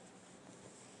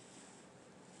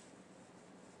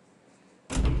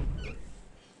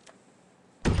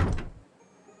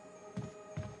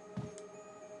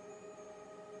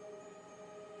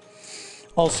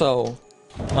 Also,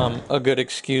 a good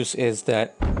excuse is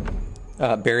that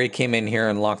Barry came in here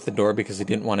and locked the door because he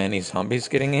didn't want any zombies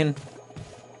getting in.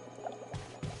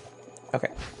 Okay,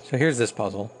 so here's this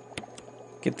puzzle.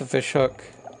 Get the fish hook.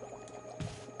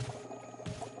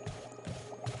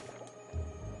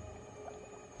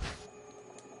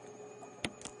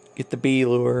 Get the bee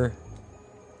lure.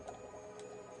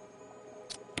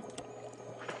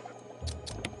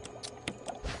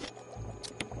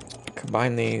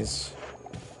 Combine these.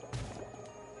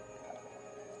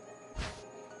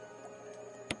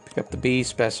 Pick up the bee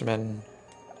specimen.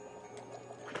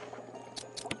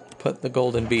 Put the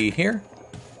golden bee here.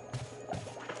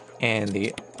 And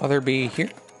the other bee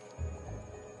here.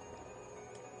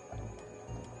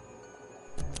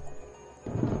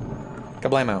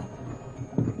 Kablamo.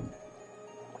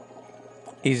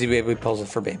 Easy baby puzzle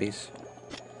for babies.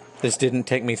 This didn't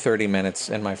take me 30 minutes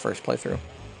in my first playthrough.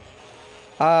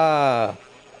 Ah,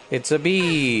 it's a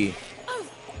bee.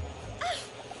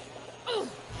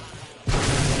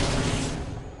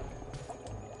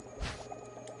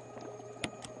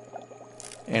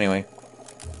 Anyway.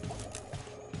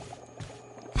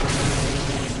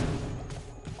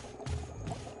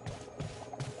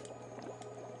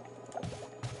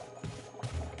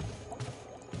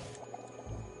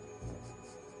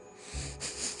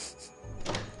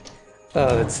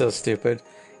 Oh, that's so stupid.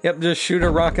 Yep, just shoot a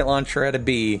rocket launcher at a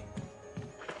bee.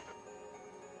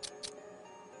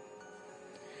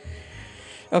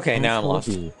 Okay, now I'm lost.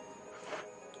 Bee.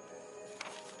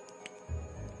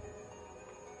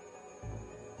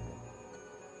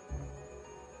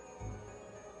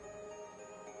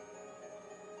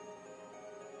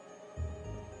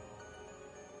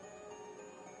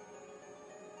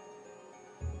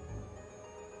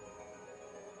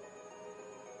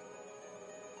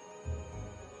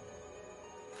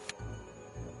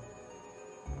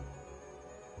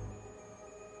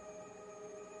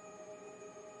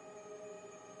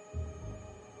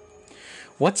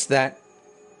 What's that?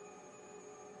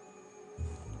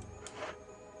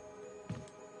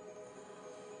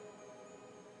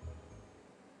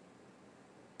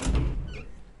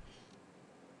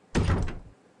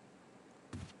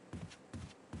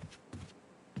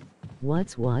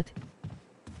 What's what?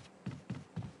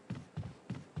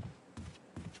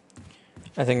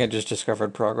 I think I just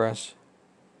discovered progress.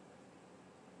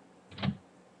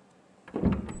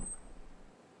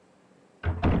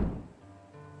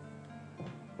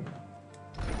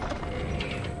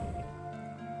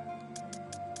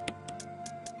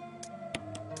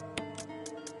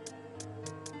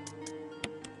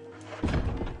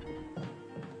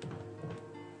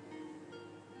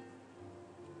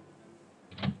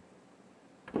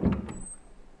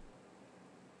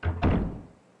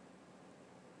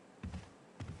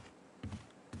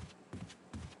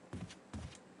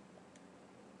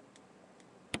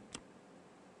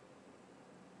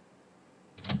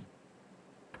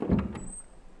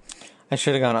 I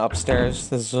should have gone upstairs.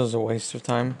 This was a waste of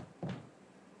time.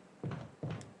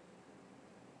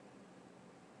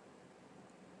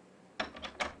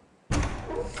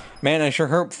 Man, I sure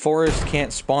hope Forrest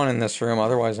can't spawn in this room,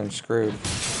 otherwise I'm screwed.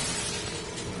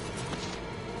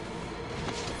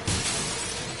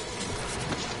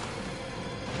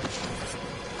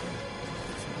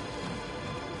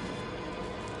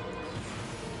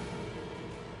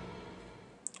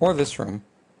 Or this room.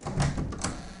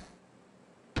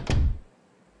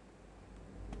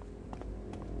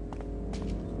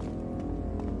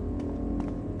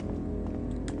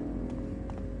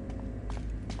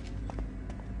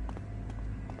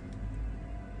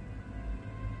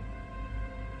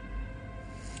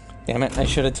 Damn it, I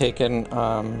should have taken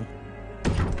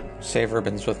save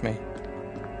ribbons with me.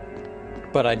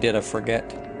 But I did a forget.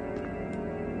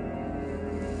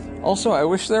 Also, I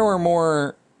wish there were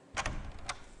more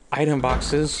item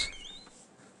boxes.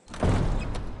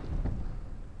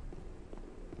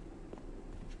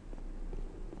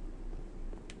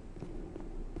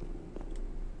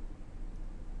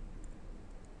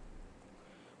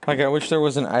 Like, I wish there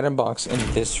was an item box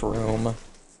in this room.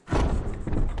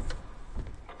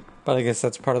 But I guess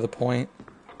that's part of the point.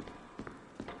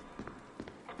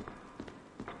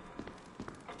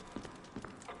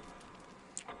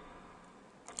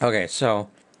 Okay,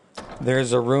 so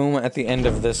there's a room at the end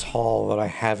of this hall that I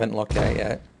haven't looked at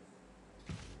yet.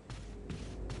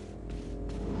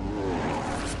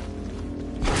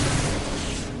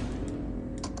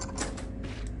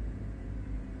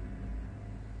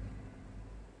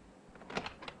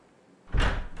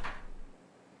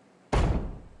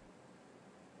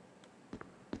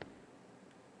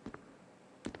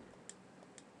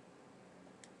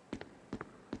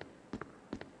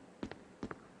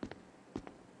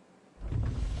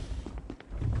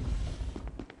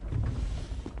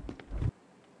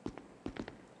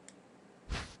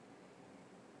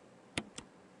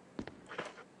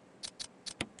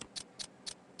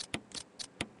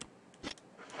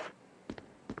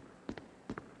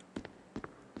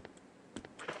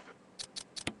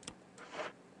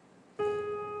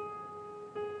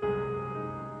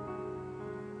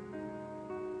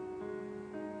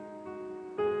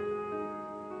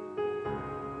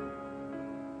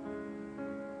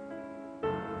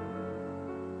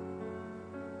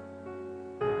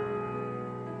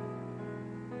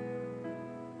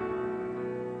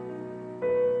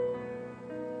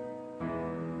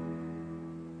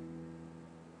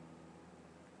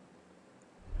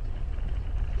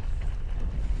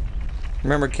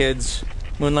 Remember, kids,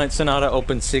 Moonlight Sonata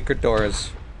opens secret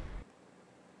doors.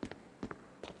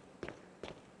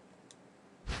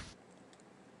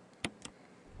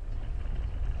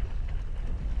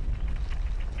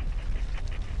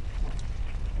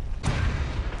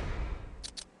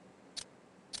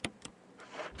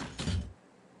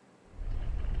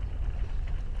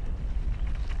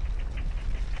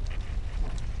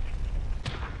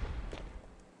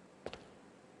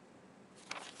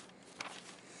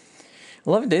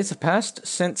 11 days have passed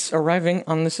since arriving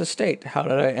on this estate. How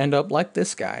did I end up like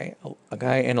this guy? A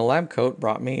guy in a lab coat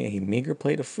brought me a meager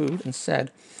plate of food and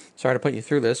said, "Sorry to put you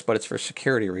through this, but it's for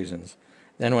security reasons."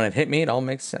 Then when it hit me, it all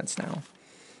makes sense now.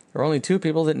 There are only two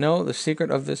people that know the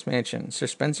secret of this mansion, Sir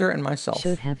Spencer and myself.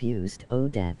 Should have used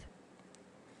Odette.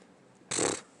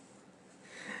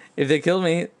 If they killed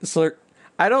me, Slurk...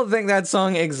 I don't think that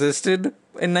song existed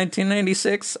in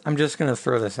 1996. I'm just going to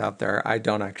throw this out there. I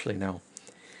don't actually know.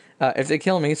 If they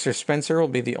kill me, Sir Spencer will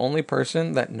be the only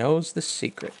person that knows the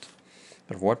secret.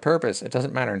 But for what purpose? It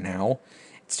doesn't matter now.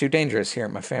 It's too dangerous here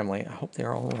at my family. I hope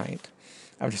they're all right.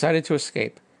 I've decided to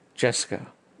escape. Jessica,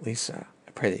 Lisa,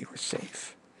 I pray that you are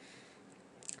safe.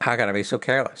 How could I be so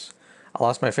careless? I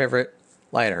lost my favorite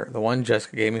lighter, the one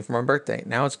Jessica gave me for my birthday.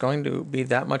 Now it's going to be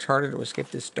that much harder to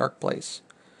escape this dark place.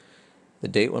 The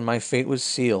date when my fate was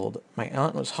sealed. My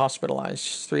aunt was hospitalized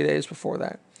just 3 days before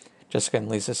that. Jessica and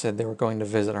Lisa said they were going to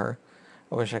visit her.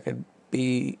 I wish I could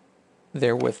be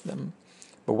there with them.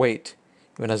 But wait,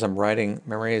 even as I'm writing,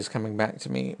 memory is coming back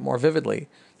to me more vividly.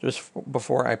 Just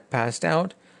before I passed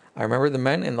out, I remember the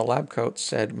men in the lab coats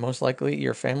said, "Most likely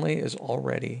your family is all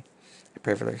ready." I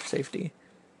pray for their safety.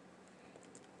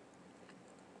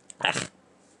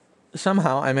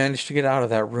 Somehow I managed to get out of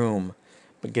that room,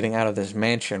 but getting out of this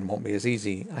mansion won't be as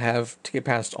easy. I have to get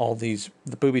past all the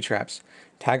booby traps,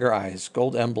 tiger eyes,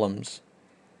 gold emblems.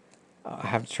 I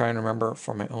have to try and remember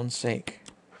for my own sake.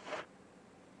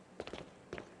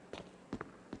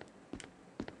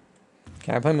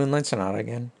 Can I play Moonlight Sonata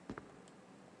again?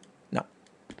 No.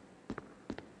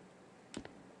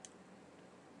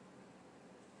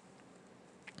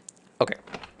 Okay.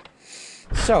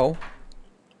 So...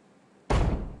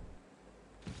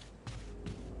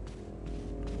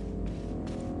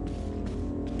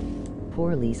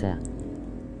 Poor Lisa.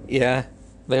 yeah,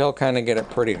 they all kind of get it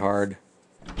pretty hard.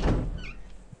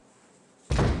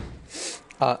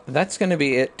 That's going to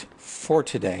be it for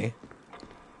today.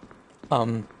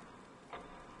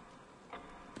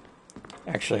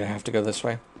 Actually, I have to go this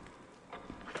way.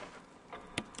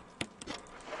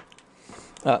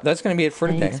 That's going to be it for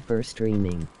today. Thanks for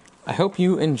streaming. I hope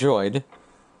you enjoyed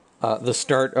the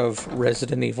start of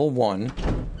Resident Evil 1,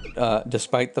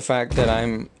 despite the fact that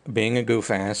I'm being a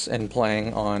goof-ass and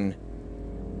playing on,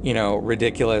 you know,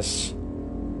 ridiculous,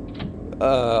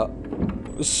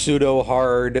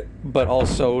 pseudo-hard, but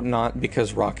also not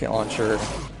because rocket launcher...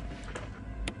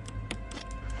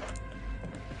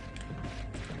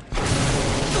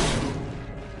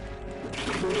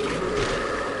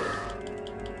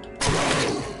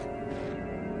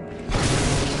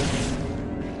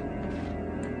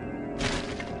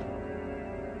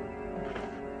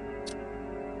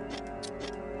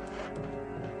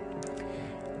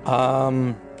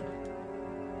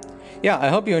 Yeah, I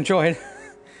hope you enjoyed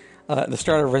the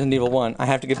start of Resident Evil 1. I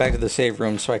have to get back to the save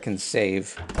room so I can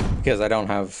save, because I don't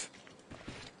have...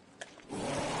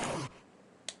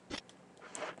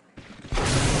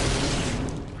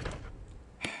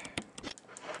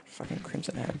 Fucking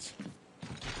Crimson Heads.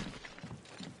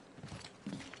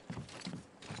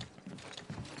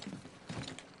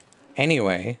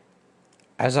 Anyway,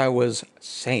 as I was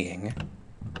saying,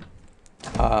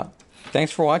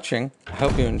 thanks for watching. I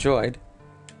hope you enjoyed.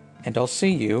 And I'll see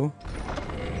you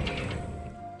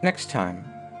next time.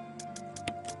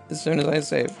 As soon as I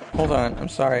save. Hold on, I'm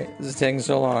sorry. This is taking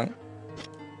so long.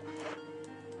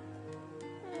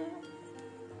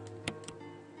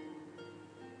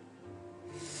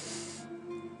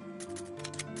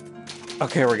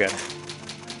 Okay, we're good.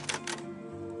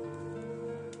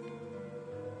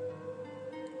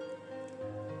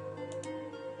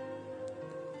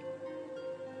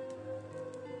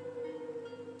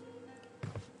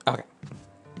 Okay.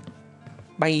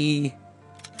 Bye.